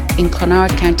store in Clonard,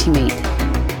 County Meath.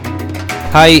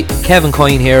 Hi, Kevin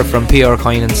Coyne here from PR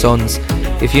Coyne & Sons.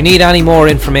 If you need any more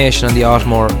information on the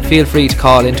Otmore, feel free to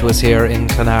call into us here in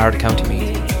Clonard, County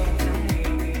Meath.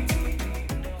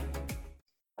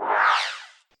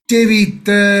 Davey,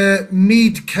 the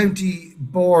Meath County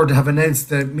Board have announced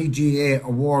the Meath GAA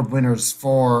award winners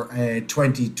for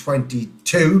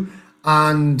 2022,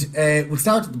 and we'll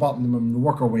start at the bottom and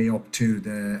work our way up to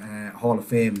the Hall of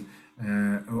Fame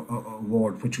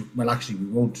award, which, well, actually we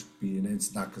won't be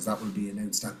announcing that because that will be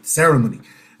announced at the ceremony.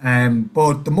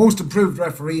 But the most improved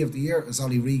referee of the year is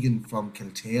Ollie Regan from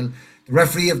Kiltale. The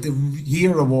referee of the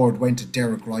year award went to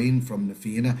Derek Ryan from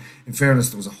Nafina. In fairness,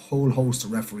 there was a whole host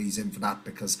of referees in for that,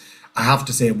 because I have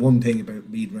to say one thing about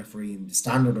Meath refereeing: the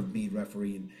standard of Meath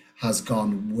refereeing has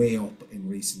gone way up in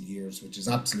recent years, which is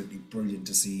absolutely brilliant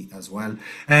to see as well.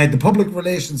 The Public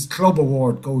Relations Club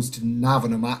Award goes to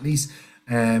Navan O'Mahony's.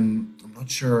 I'm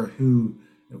not sure who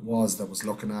it was that was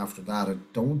looking after that. I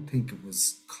don't think it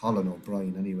was Colin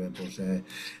O'Brien anyway, but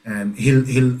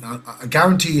he'll I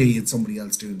guarantee you he had somebody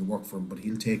else doing the work for him, but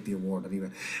he'll take the award anyway.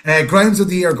 Grounds of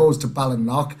the year goes to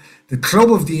Ballinlough. The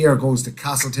Club of the year goes to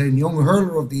Castletown. Young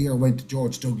Hurler of the year went to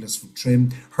George Douglas from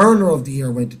Trim. Hurler of the year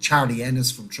went to Charlie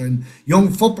Ennis from Trim.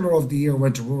 Young Footballer of the year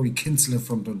went to Rory Kinsella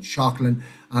from Dunshaughlin,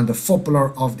 and the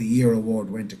Footballer of the Year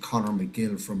award went to Conor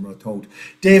McGill from Rothote.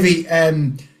 Davey,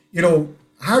 you know,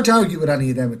 hard to argue with any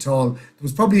of them at all. There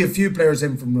was probably a few players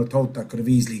in from Rothote that could have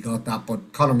easily got that,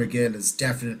 but Conor McGill is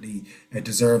definitely a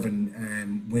deserving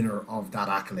winner of that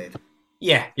accolade.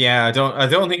 Yeah, I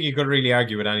don't think you could really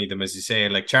argue with any of them, as you say.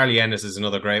 Like Charlie Ennis is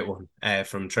another great one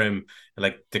from Trim.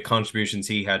 Like the contributions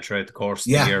he had throughout the course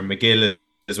of the year. McGill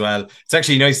as well. It's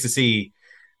actually nice to see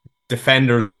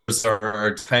defenders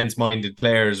or defense-minded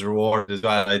players rewarded as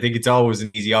well. I think it's always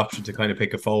an easy option to kind of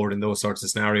pick a forward in those sorts of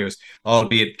scenarios,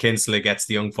 albeit Kinsella gets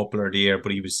the Young Footballer of the Year,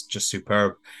 but he was just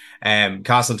superb.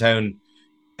 Castletown,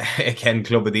 again,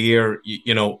 Club of the Year.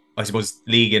 You know, I suppose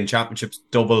League and Championships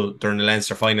double during the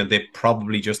Leinster final. They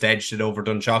probably just edged it over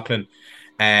Dunshaughlin,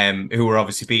 who were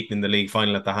obviously beaten in the league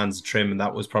final at the hands of Trim, and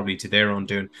that was probably to their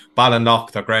undoing. Ballinlough,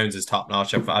 their grounds is top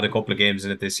notch. I've had a couple of games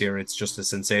in it this year. It's just a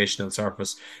sensational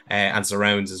surface and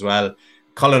surrounds as well.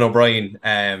 Colin O'Brien,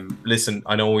 listen,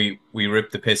 I know we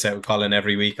rip the piss out of Colin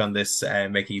every week on this,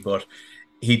 Mickey, but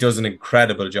he does an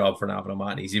incredible job for Navan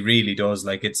O'Mahony's. He really does.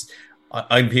 Like,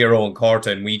 I'm PRO in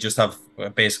Corta, and we just have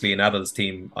basically an adults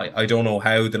team. I don't know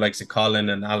how the likes of Colin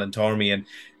and Alan Tormey and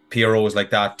PROs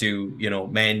like that do, you know,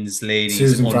 men's, ladies,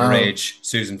 Susan underage, Farrell.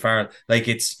 Susan Farrell. Like,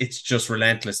 it's just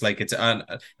relentless. Like, I'm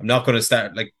not going to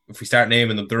start, like, if we start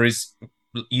naming them,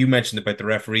 you mentioned about the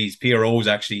referees, PROs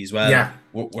actually as well. Yeah.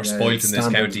 We're spoiled in this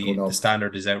county. The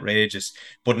standard is outrageous,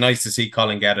 but nice to see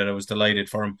Colin get it. I was delighted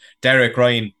for him. Derek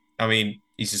Ryan, I mean,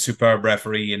 he's a superb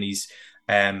referee, and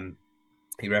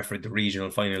he refereed the regional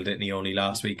final, didn't he, only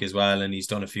last week as well, and he's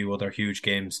done a few other huge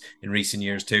games in recent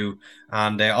years too.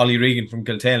 And Ollie Regan from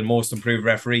Kiltale, most improved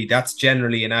referee. That's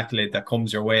generally an accolade that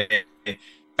comes your way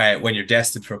when you're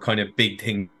destined for a kind of big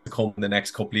thing to come in the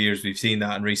next couple of years. We've seen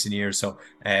that in recent years, so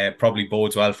probably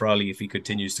bodes well for Ollie if he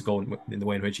continues to go in the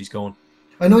way in which he's going.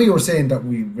 I know you were saying that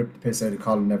we rip the piss out of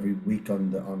Colin every week on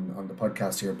the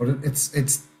podcast here, but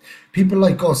it's people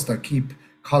like us that keep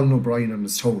Colin O'Brien on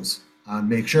his toes and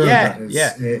make sure that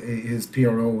his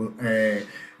PRO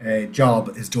job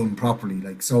is done properly.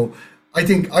 Like, so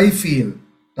I feel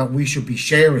that we should be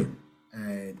sharing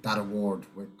that award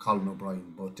with Colin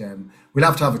O'Brien, but we'll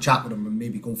have to have a chat with him and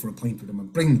maybe go for a pint with him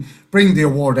and bring the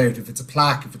award out. If it's a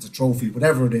plaque, if it's a trophy,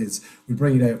 whatever it is, we'll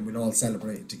bring it out and we'll all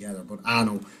celebrate it together. But I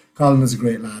know Colin is a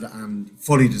great lad and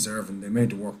fully deserving. The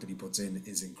amount of work that he puts in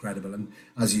is incredible, and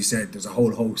as you said, there's a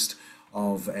whole host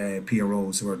of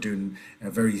PROs who are doing a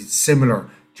very similar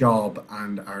job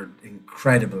and are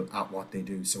incredible at what they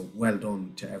do. So well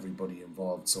done to everybody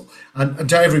involved. So and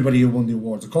to everybody who won the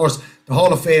awards. Of course, the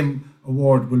Hall of Fame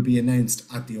award will be announced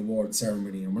at the award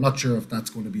ceremony, and we're not sure if that's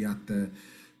going to be at the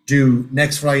due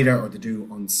next Friday or the due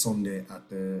on Sunday at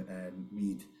the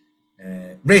Meath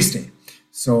race day.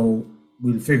 So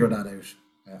we'll figure that out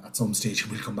at some stage,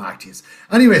 and we'll come back to you.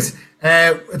 Anyways,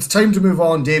 it's time to move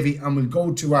on, Davey, and we'll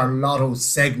go to our Lotto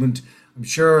segment. I'm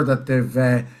sure that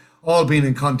they've all been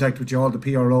in contact with you, all the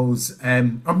PROs,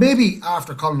 or maybe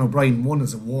after Colin O'Brien won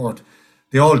his award,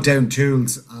 they all down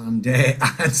tools and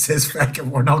says, "Feck,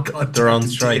 we're not contacting They're on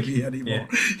strike Davey anymore."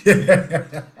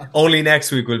 Yeah. Only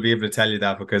next week we'll be able to tell you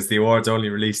that, because the award's only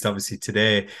released obviously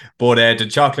today. But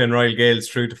Dunshaughlin and Royal Gaels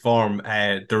true to form.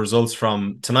 The results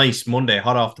from tonight, Monday,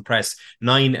 hot off the press: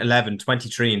 9, 11,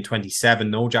 23 and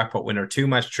 27. No jackpot winner. 2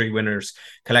 match 3 winners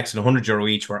collecting €100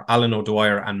 each were Alan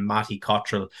O'Dwyer and Matty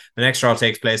Cottrell. The next draw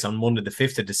takes place on Monday the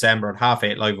 5th of December at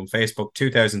 8:30 live on Facebook.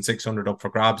 2,600 up for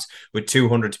grabs, with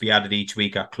 200 to be added each week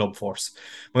at Club Force.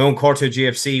 My own Corto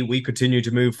GFC, we continue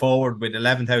to move forward with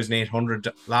 11,800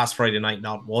 last Friday night,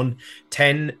 not one.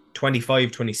 10,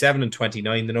 25, 27 and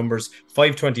 29 the numbers.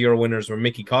 €520 winners were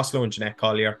Mickey Costello and Jeanette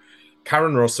Collier,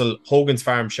 Karen Russell, Hogan's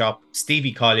Farm Shop,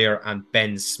 Stevie Collier and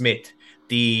Ben Smith.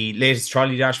 The latest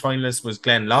Trolley Dash finalist was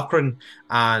Glenn Loughran,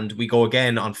 and we go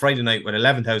again on Friday night with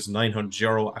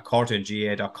 €11,900 at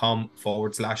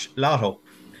cortoandga.com/lotto.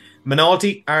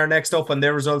 Minalty are next up, and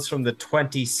their results from the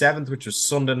 27th, which was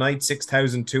Sunday night,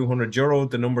 €6,200.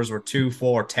 The numbers were 2,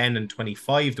 4, 10 and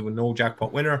 25. There was no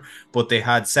jackpot winner, but they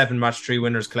had 7 match 3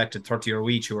 winners collected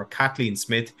 €30 each, who were Kathleen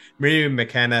Smith, Miriam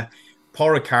McKenna,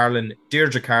 Paura Carlin,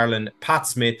 Deirdre Carlin, Pat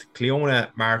Smith, Cleona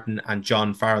Martin and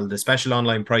John Farrell. The special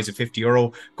online prize of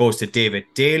 €50 goes to David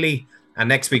Daly, and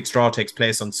next week's draw takes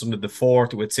place on Sunday the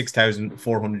 4th with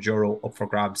 €6,400 up for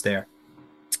grabs there.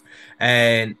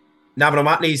 And Navan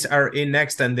O'Mahony's are in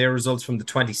next, and their results from the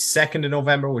 22nd of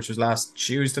November, which was last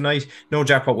Tuesday night. No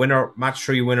jackpot winner. Match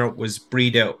 3 winner was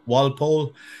Breda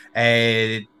Walpole.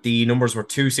 The numbers were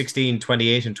 2, 16,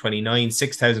 28 and 29.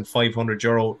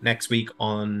 €6,500 next week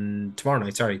on tomorrow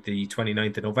night, the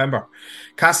 29th of November.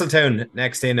 Castletown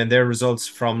next in, and their results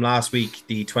from last week,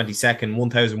 the 22nd,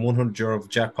 €1,100 of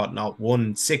jackpot not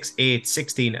won. 6, 8,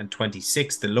 16 and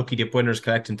 26. The lucky dip winners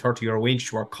collecting €30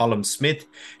 each were Colm Smith,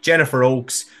 Jennifer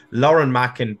Oakes, Lauren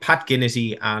Mackin, Pat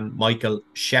Ginnity and Michael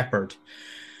Shepherd.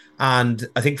 And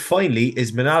I think finally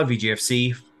is Minalvi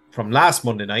GFC from last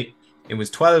Monday night. It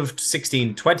was 12,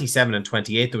 16, 27 and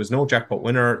 28. There was no jackpot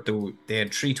winner. They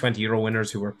had 3 €20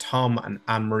 winners, who were Tom and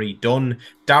Anne-Marie Dunn,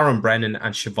 Darren Brennan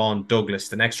and Siobhan Douglas.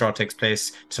 The next draw takes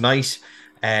place tonight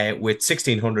with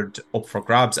 1,600 up for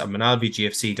grabs at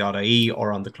manalbygfc.ie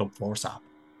or on the Club Force app.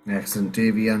 Excellent,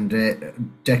 Davy. And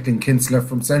Declan Kinsler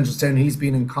from Centralstown, he's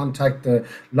been in contact. The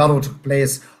lotto took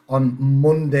place on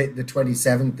Monday the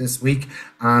 27th this week,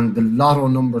 and the lotto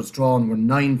numbers drawn were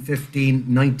 9, 15,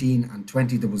 19 and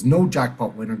 20. There was no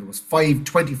jackpot winner. There was 5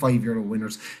 €25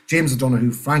 winners: James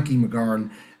O'Donoghue, Frankie McGarn,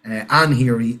 Anne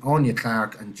Heary, Anya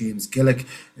Clark and James Gillick.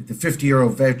 The €50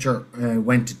 voucher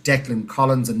went to Declan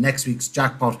Collins, and next week's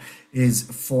jackpot is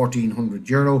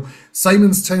 €1,400.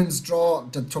 Simonstown's draw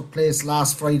that took place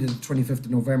last Friday, the 25th of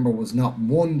November, was not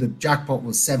won. The jackpot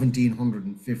was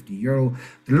 €1,750.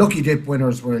 The lucky dip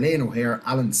winners were Elaine O'Hare,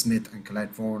 Alan Smith and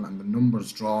Colette Vaughan, and the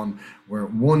numbers drawn were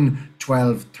 1,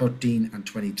 12, 13 and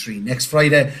 23. Next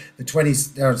Friday, the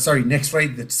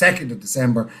 2nd of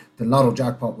December, the lotto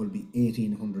jackpot will be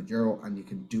 €1,800, and you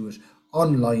can do it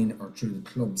online or through the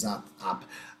club's app.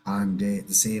 And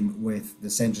the same with the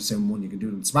Centralstown one. You can do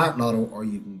it on Smart Lotto, or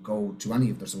you can go to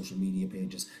any of their social media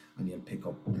pages and you'll pick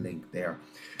up the link there.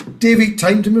 Davy,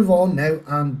 time to move on now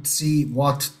and see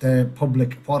what our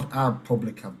public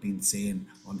have been saying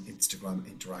on Instagram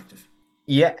Interactive.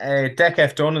 Yeah, Dec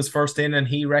F. Dunn is first in, and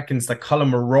he reckons that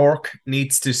Colin O'Rourke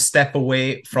needs to step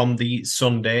away from the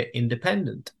Sunday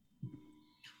Independent.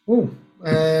 Oh,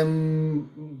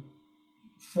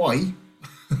 why?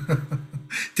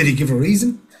 Did he give a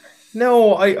reason?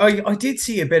 No, I did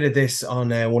see a bit of this on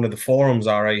one of the forums,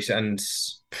 all right, and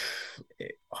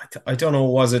I don't know,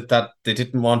 was it that they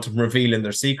didn't want him revealing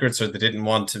their secrets, or they didn't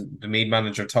want the Meath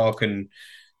manager talking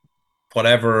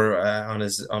whatever on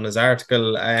his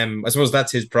article? I suppose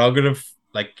that's his prerogative.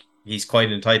 Like, he's quite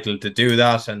entitled to do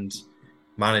that and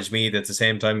manage Meath at the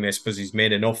same time. I suppose he's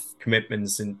made enough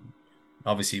commitments, and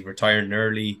obviously retiring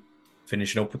early,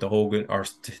 finishing up with the Hogan or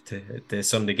the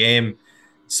Sunday game.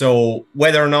 So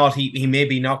whether or not he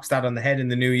maybe knocks that on the head in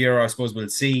the new year, I suppose we'll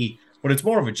see. But it's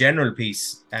more of a general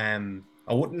piece. I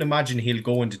wouldn't imagine he'll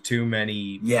go into too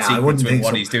many secrets with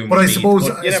what he's doing. But I suppose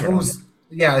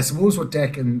what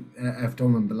Dec and F.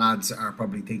 Dunn and the lads are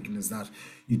probably thinking is that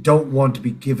you don't want to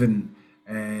be given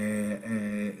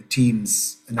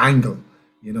teams an angle,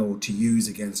 to use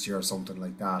against you or something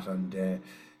like that. And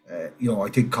I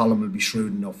think Colin will be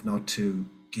shrewd enough not to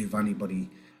give anybody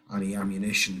any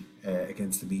ammunition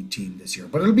against the Meath team this year.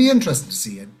 But it'll be interesting to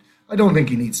see it. I don't think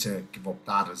he needs to give up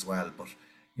that as well, but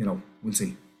we'll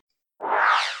see.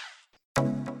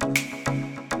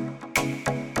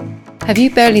 Have you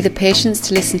barely the patience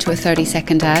to listen to a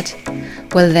 30-second ad?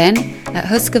 Well then, at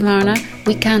Husqvarna,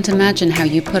 we can't imagine how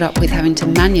you put up with having to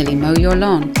manually mow your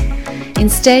lawn.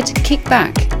 Instead, kick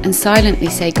back and silently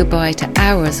say goodbye to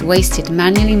hours wasted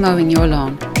manually mowing your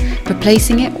lawn,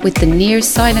 replacing it with the near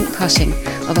silent cutting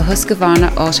of a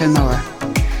Husqvarna auto mower.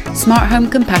 Smart home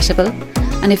compatible,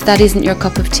 and if that isn't your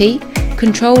cup of tea,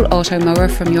 control auto mower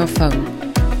from your phone.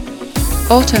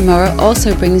 Auto mower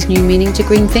also brings new meaning to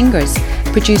green fingers,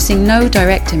 producing no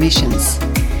direct emissions.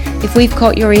 If we've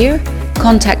caught your ear,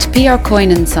 contact PR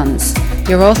Coyne & Sons,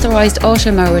 your authorised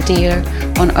auto mower dealer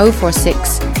on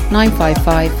 046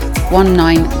 955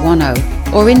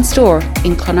 1910 or in store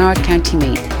in Clonard, County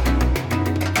Meath.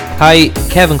 Hi,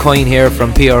 Kevin Coyne here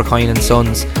from PR Coyne &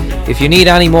 Sons. If you need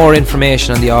any more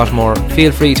information on the Otmore,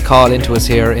 feel free to call into us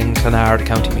here in Clonard,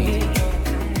 County Meath.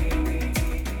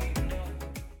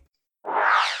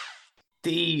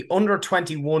 The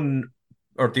under-21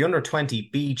 or the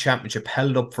under-20B championship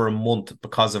held up for a month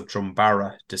because of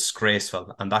Drumbarra.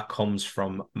 Disgraceful. And that comes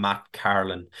from Matt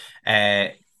Carlin.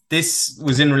 This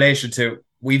was in relation to,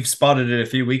 we've spotted it a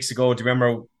few weeks ago. Do you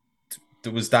remember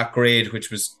there was that grade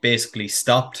which was basically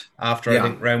stopped after I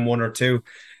think round 1 or 2?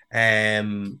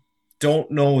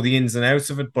 Don't know the ins and outs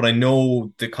of it, but I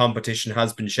know the competition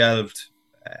has been shelved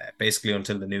basically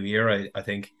until the new year, I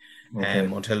think.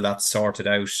 Until that's sorted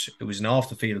out. It was an off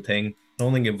the field thing. I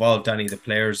don't think it involved any of the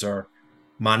players or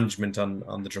management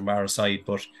on the Drumbarra side,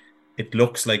 but it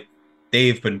looks like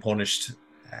they've been punished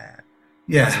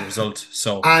as a result.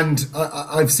 So, and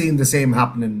I've seen the same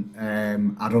happening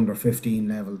at under 15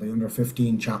 level. The under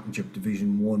 15 championship,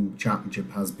 Division 1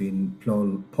 championship, has been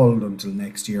pulled until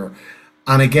next year.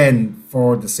 And again,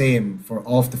 for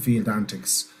off the field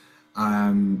antics,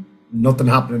 nothing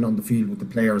happening on the field with the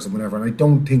players and whatever. And I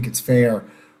don't think it's fair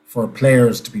for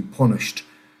players to be punished.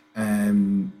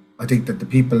 I think that the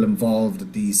people involved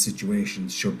in these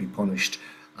situations should be punished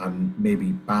and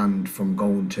maybe banned from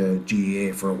going to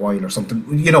GAA for a while or something,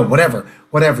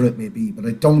 whatever it may be. But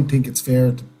I don't think it's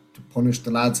fair to punish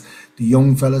the lads, the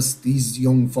young fellas, these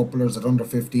young footballers at under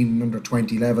 15 and under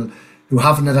 20 level who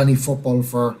haven't had any football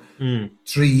for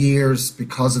 3 years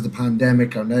because of the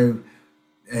pandemic, are now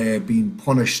being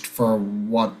punished for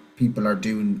what people are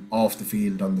doing off the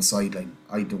field on the sideline.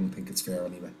 I don't think it's fair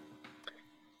anyway.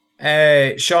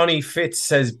 Shawnee Fitz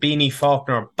says Beanie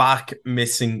Faulkner back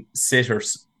missing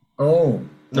sitters. Oh.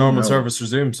 Normal service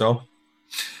resumed, so.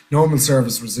 Normal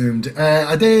service resumed.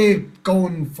 Are they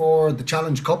going for the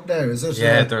Challenge Cup now, is it?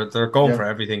 Yeah, they're going for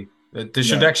everything. They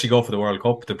should actually go for the World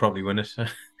Cup. They'll probably win it.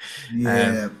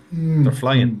 Yeah. They're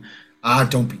flying.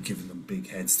 Don't be giving them big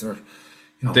heads. They're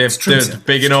they're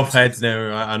big enough heads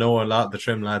now. I know a lot of the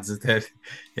Trim lads is dead.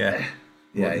 Yeah.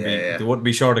 They wouldn't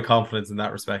be short of confidence in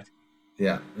that respect.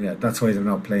 Yeah. That's why they're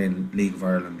not playing League of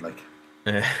Ireland, like.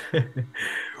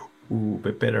 Ooh, a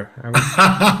bit bitter.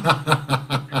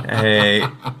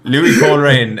 Louis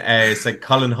Coleraine it's like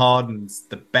Colin Hawden's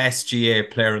the best GA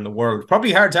player in the world.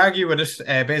 Probably hard to argue with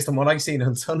it based on what I've seen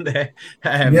on Sunday.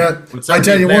 But I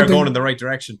tell you they're what, going in the right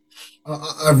direction.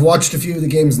 I've watched a few of the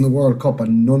games in the World Cup,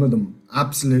 and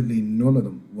absolutely none of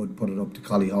them, would put it up to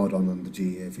Colin Hawden on the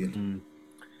GA field.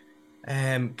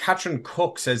 Catherine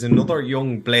Cook says another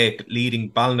young Blake leading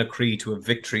Ballinacree to a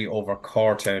victory over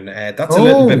Cortown. That's a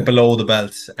little bit below the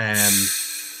belt.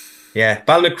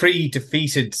 Ballinacree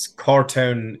defeated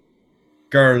Cortown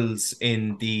girls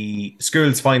in the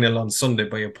schools final on Sunday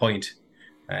by a point.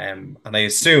 And I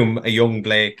assume a young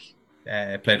Blake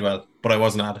played well, but I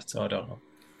wasn't at it, so I don't know.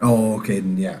 Oh, okay.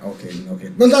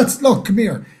 Well, come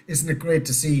here. Isn't it great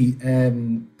to see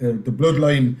the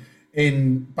bloodline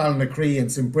in Ballinacree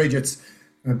and St. Bridget's?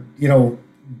 The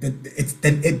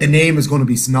name is going to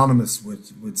be synonymous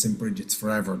with St. Bridget's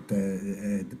forever.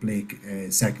 The Blake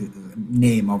second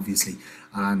name, obviously,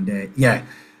 and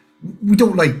we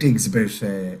don't like digs about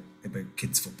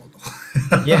kids football,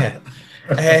 though. Yeah,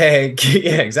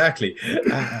 exactly.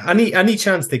 Any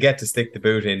chance they get to stick the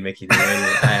boot in, Mickey?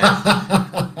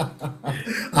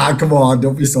 Come on,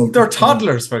 don't be so. They're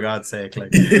toddlers, for God's sake.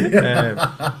 Like,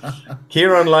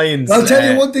 Kieran Lyons. I'll tell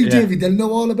you one thing, Davey. They'll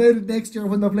know all about it next year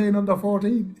when they're playing under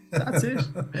 14. That's it.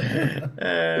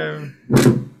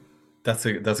 That's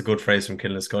a good phrase from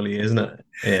Killinascully, isn't it?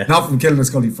 Yeah. Not from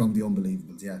Killinascully, from the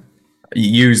Unbelievables. Yeah.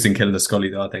 Used in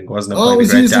Killinascully, though, I think, wasn't it? Oh, it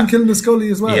was used in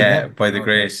Killinascully as well. Yeah, by the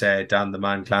great Dan the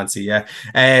Man Clancy. Yeah.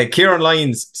 Kieran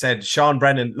Lyons said Sean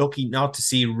Brennan lucky not to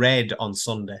see red on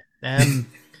Sunday.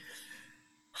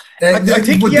 I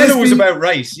think yellow was about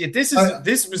right. Yeah, this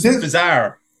was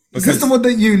bizarre. Is this the one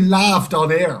that you laughed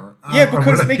on air? Yeah,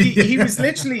 because Mickey, he was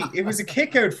literally, it was a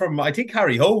kick out from, I think,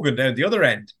 Harry Hogan down the other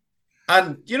end.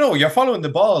 And, you're following the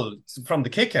ball from the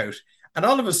kick out. And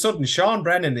all of a sudden, Sean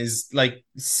Brennan is like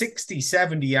 60,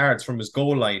 70 yards from his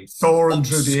goal line. Soaring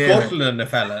through the air. Scuttling the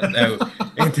fella now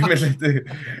in the middle of the...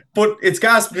 But it's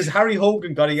gas because Harry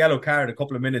Hogan got a yellow card a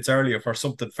couple of minutes earlier for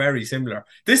something very similar.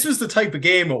 This was the type of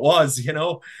game it was,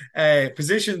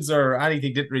 Positions or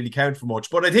anything didn't really count for much.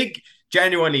 But I think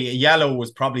genuinely a yellow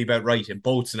was probably about right in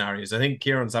both scenarios. I think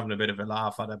Kieran's having a bit of a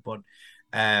laugh at it, but...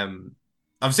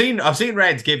 I've seen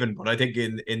reds given, but I think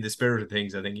in the spirit of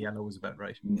things, I think yellow was about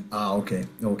right. Okay.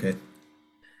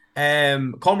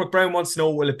 Cormac Brown wants to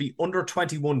know, will it be under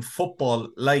 21 football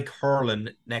like hurling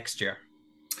next year?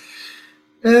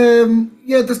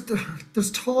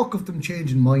 There's talk of them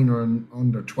changing minor and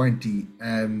under 20.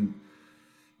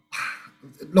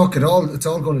 Look, it's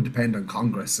all going to depend on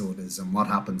Congress, so it is, and what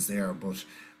happens there. But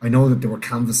I know that they were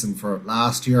canvassing for it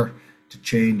last year to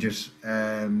change it.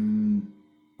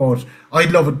 But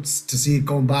I'd love it to see it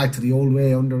going back to the old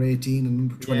way, under 18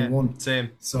 and under 21. Yeah,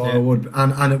 same. So I would,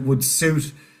 and it would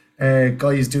suit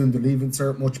guys doing the Leave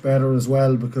Insert much better as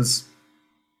well, because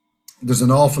there's an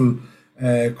awful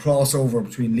crossover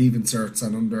between Leave Inserts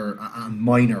and under and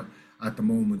minor at the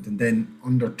moment. And then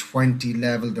under 20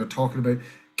 level, they're talking about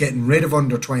getting rid of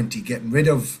under 20, getting rid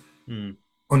of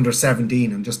under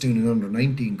 17 and just doing an under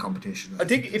 19 competition. I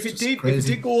think if it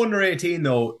did go under 18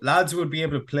 though, lads would be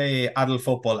able to play adult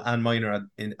football and minor at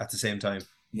the same time.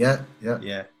 Yeah.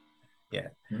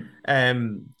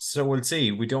 So we'll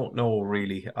see. We don't know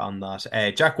really on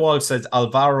that. Jack Walsh says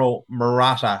Alvaro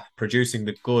Morata producing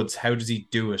the goods. How does he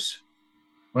do it?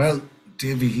 Well,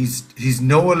 Davey, he's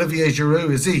no Olivier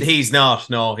Giroud, is he? He's not.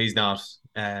 No, he's not.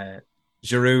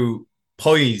 Giroud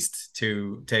poised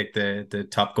to take the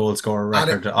top goal scorer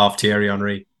record off Thierry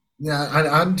Henry.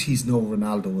 Yeah, and he's no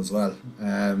Ronaldo as well.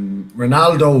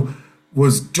 Ronaldo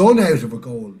was done out of a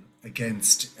goal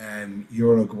against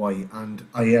Uruguay, and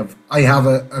I have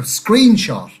a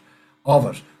screenshot of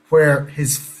it where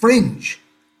his fringe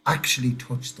actually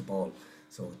touched the ball.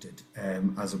 So it did,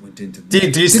 as it went into the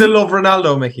net. Do you still love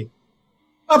Ronaldo, Mickey?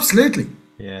 Absolutely.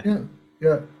 Yeah.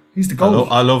 He's the goal.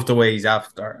 I love the way he's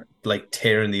after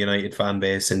tearing the United fan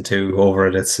base in two over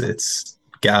it. It's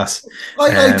gas.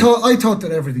 I thought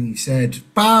that everything he said,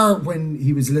 bar when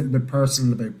he was a little bit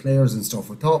personal about players and stuff,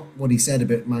 I thought what he said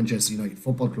about Manchester United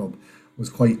Football Club was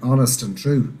quite honest and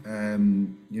true.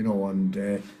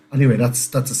 Anyway,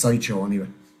 that's a sideshow anyway.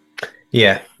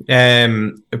 Yeah.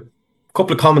 A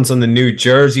couple of comments on the new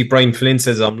jersey. Brian Flynn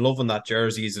says, I'm loving that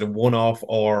jersey. Is it a one-off?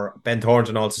 Or Ben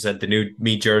Thornton also said the new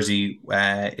me jersey,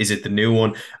 is it the new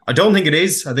one? I don't think it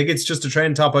is. I think it's just a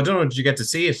trend top. I don't know, did you get to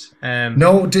see it?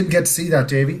 No, didn't get to see that,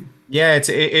 Davey. Yeah,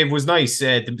 it was nice.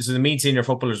 So the Mead senior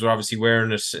footballers were obviously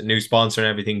wearing it, a new sponsor and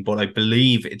everything, but I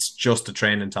believe it's just a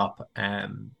training top.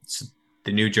 So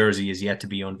the new jersey is yet to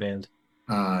be unveiled.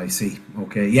 I see.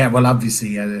 Okay. Yeah, well,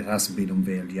 obviously it hasn't been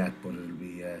unveiled yet, but it'll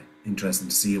be interesting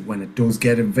to see it when it does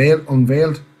get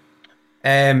unveiled.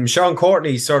 Sean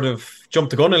Courtney sort of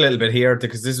jumped the gun a little bit here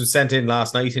because this was sent in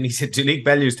last night, and he said Duleek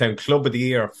Bellewstown Club of the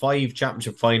Year, 5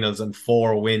 championship finals and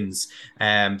 4 wins.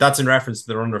 That's in reference to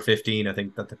their under 15, I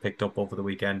think, that they picked up over the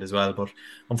weekend as well. But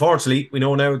unfortunately, we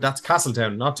know now that's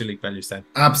Castletown, not Duleek Bellewstown.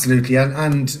 Absolutely,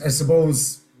 and I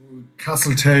suppose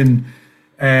Castletown,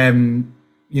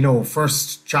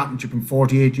 first championship in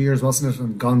 48 years, wasn't it?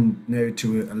 And gone now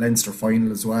to a Leinster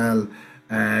final as well.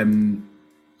 And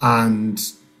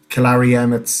Killary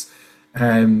Emmets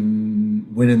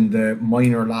winning the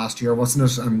minor last year,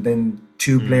 wasn't it? And then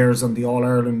 2 players on the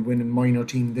All-Ireland winning minor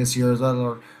team this year as well,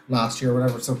 or last year,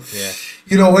 whatever. So,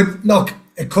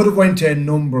 it could have went to a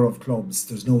number of clubs,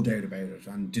 there's no doubt about it.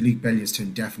 And Duleek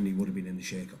Bellewstown definitely would have been in the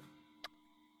shake-up.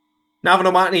 Navan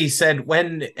O'Mahony said,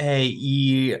 when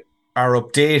you are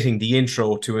updating the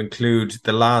intro to include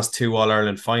the last 2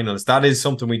 All-Ireland finals, that is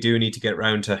something we do need to get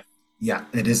round to. Yeah,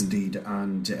 it is indeed,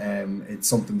 and it's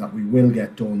something that we will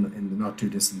get done in the not too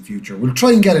distant future. We'll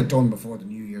try and get it done before the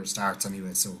new year starts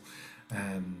anyway. So,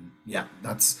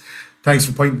 thanks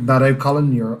for pointing that out,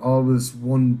 Colin. You're always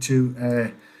one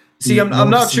to. See,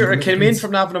 I'm not sure it came in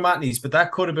from Navan O'Mahony's, but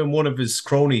that could have been one of his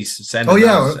cronies sending. Oh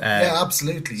yeah,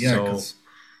 absolutely, yeah. So,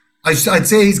 I'd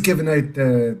say he's given out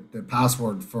the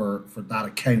password for that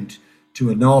account to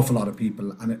an awful lot of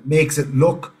people, and it makes it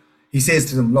look. He says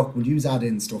to them, "Look, we'll use add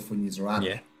in stuff when you're at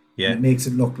it." Yeah. And it makes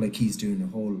it look like he's doing a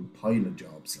whole pile of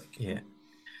jobs.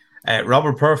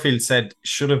 Robert Purfield said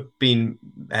should have been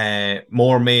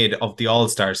more made of the All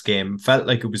Stars game. Felt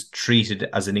like it was treated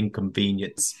as an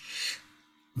inconvenience.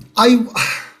 I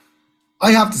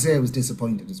have to say I was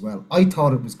disappointed as well. I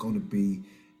thought it was going to be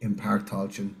in Park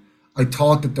Tailteann. I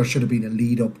thought that there should have been a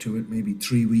lead up to it, maybe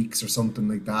 3 weeks or something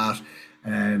like that,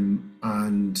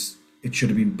 and it should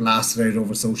have been blasted out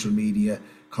over social media.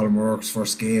 Colin O'Rourke's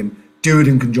first game. Do it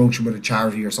in conjunction with a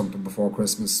charity or something before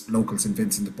Christmas. Local St.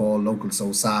 Vincent de Paul, local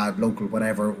So Sad, local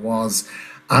whatever it was.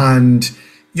 And,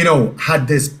 had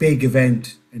this big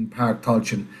event in Park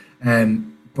Tailteann.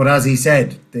 But as he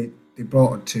said, they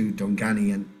brought it to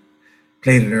Dunganny and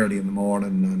played it early in the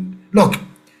morning. And look,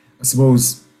 I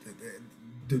suppose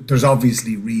there's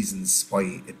obviously reasons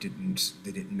why they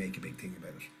didn't make a big thing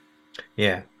about it.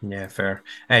 Yeah, fair.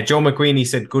 Joe McQueenie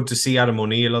said, good to see Adam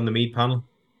O'Neill on the Mead panel.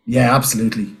 Yeah,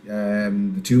 absolutely.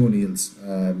 The 2 O'Neills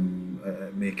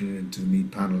making it into the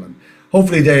Mead panel, and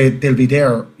hopefully they'll be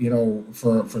there,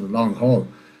 for the long haul,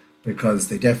 because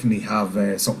they definitely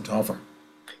have something to offer.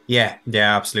 Yeah,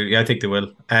 absolutely. I think they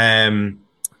will. Alan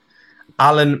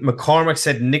McCormick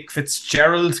said Nick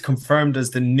Fitzgerald confirmed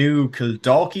as the new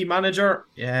Kildalkey manager,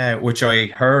 which I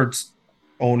heard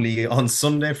only on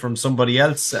Sunday from somebody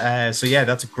else. So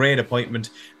that's a great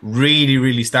appointment. Really,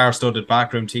 really star-studded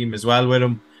backroom team as well with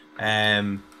him.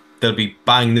 They'll be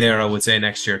bang there, I would say,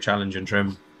 next year challenging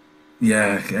Trim.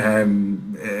 Yeah,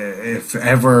 if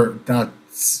ever that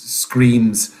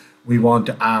screams we want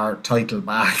our title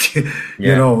back,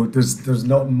 there's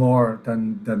nothing more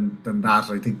than that.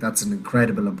 I think that's an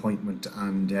incredible appointment,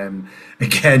 and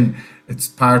again, it's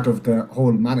part of the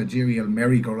whole managerial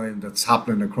merry-go-round that's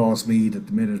happening across Meath at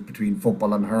the minute between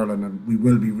football and hurling, and we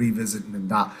will be revisiting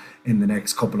that in the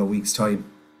next couple of weeks' time.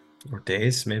 Or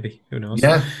days, maybe. Who knows?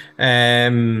 Yeah.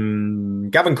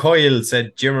 Gavin Coyle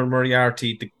said Jimmer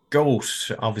Moriarty, the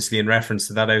GOAT, obviously in reference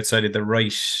to that outside of the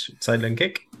right sideline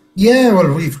kick. Yeah,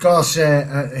 well, we've got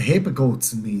a heap of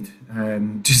goats in Meath.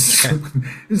 This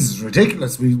is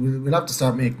ridiculous. We'll have to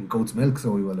start making goat's milk,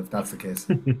 so we will, if that's the case.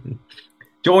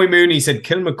 Joey Mooney said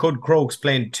Kilmacud Crokes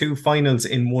playing 2 finals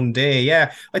in one day.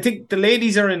 Yeah, I think the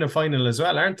ladies are in a final as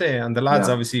well, aren't they? And the lads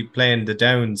obviously playing the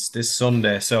Downs this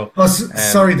Sunday. So,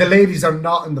 sorry, the ladies are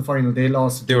not in the final. They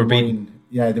lost. They were beaten.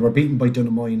 Yeah, they were beaten by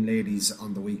Dunamoyne ladies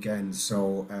on the weekend.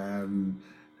 So,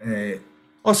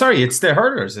 sorry, it's the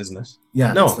hurlers, isn't it?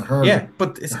 Yeah, no, it's the hurlers. Yeah,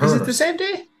 but is it the same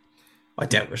day? I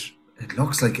doubt it. It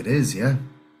looks like it is. Yeah.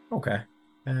 Okay.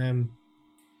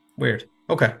 Weird.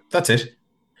 Okay, that's it.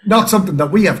 Not something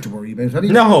that we have to worry about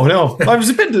anyway. No. I was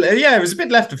a bit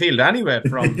left of field anyway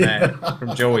from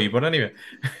Joey, but anyway.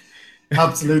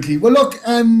 Absolutely. Well, look,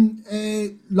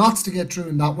 lots to get through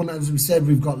in that one. As we said,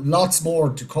 we've got lots more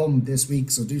to come this week,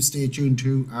 so do stay tuned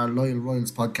to our Loyal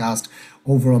Royals podcast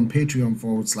over on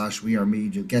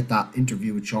Patreon/WeAreMead. You'll get that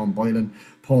interview with Sean Boylan,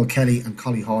 Paul Kelly and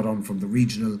Collie Hawdon from the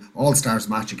regional All-Stars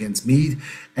match against Meath.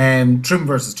 Trim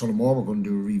versus Tullamore, we're going to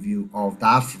do a review of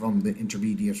that from the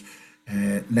intermediate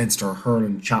Leinster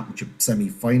Hurling Championship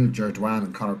semi-final, Ger Dwan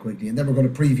and Conor Quigley, and then we're going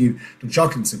to preview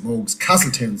Dunshaughlin St Mogues,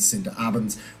 Castletown St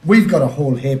Albans. We've got a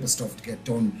whole heap of stuff to get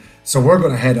done, so we're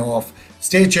going to head off.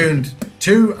 Stay tuned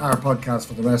to our podcast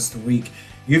for the rest of the week.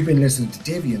 You've been listening to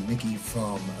Davey and Mickey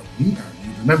from We Are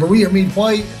Mead. Remember, We Are Mead,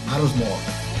 why it matters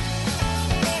more.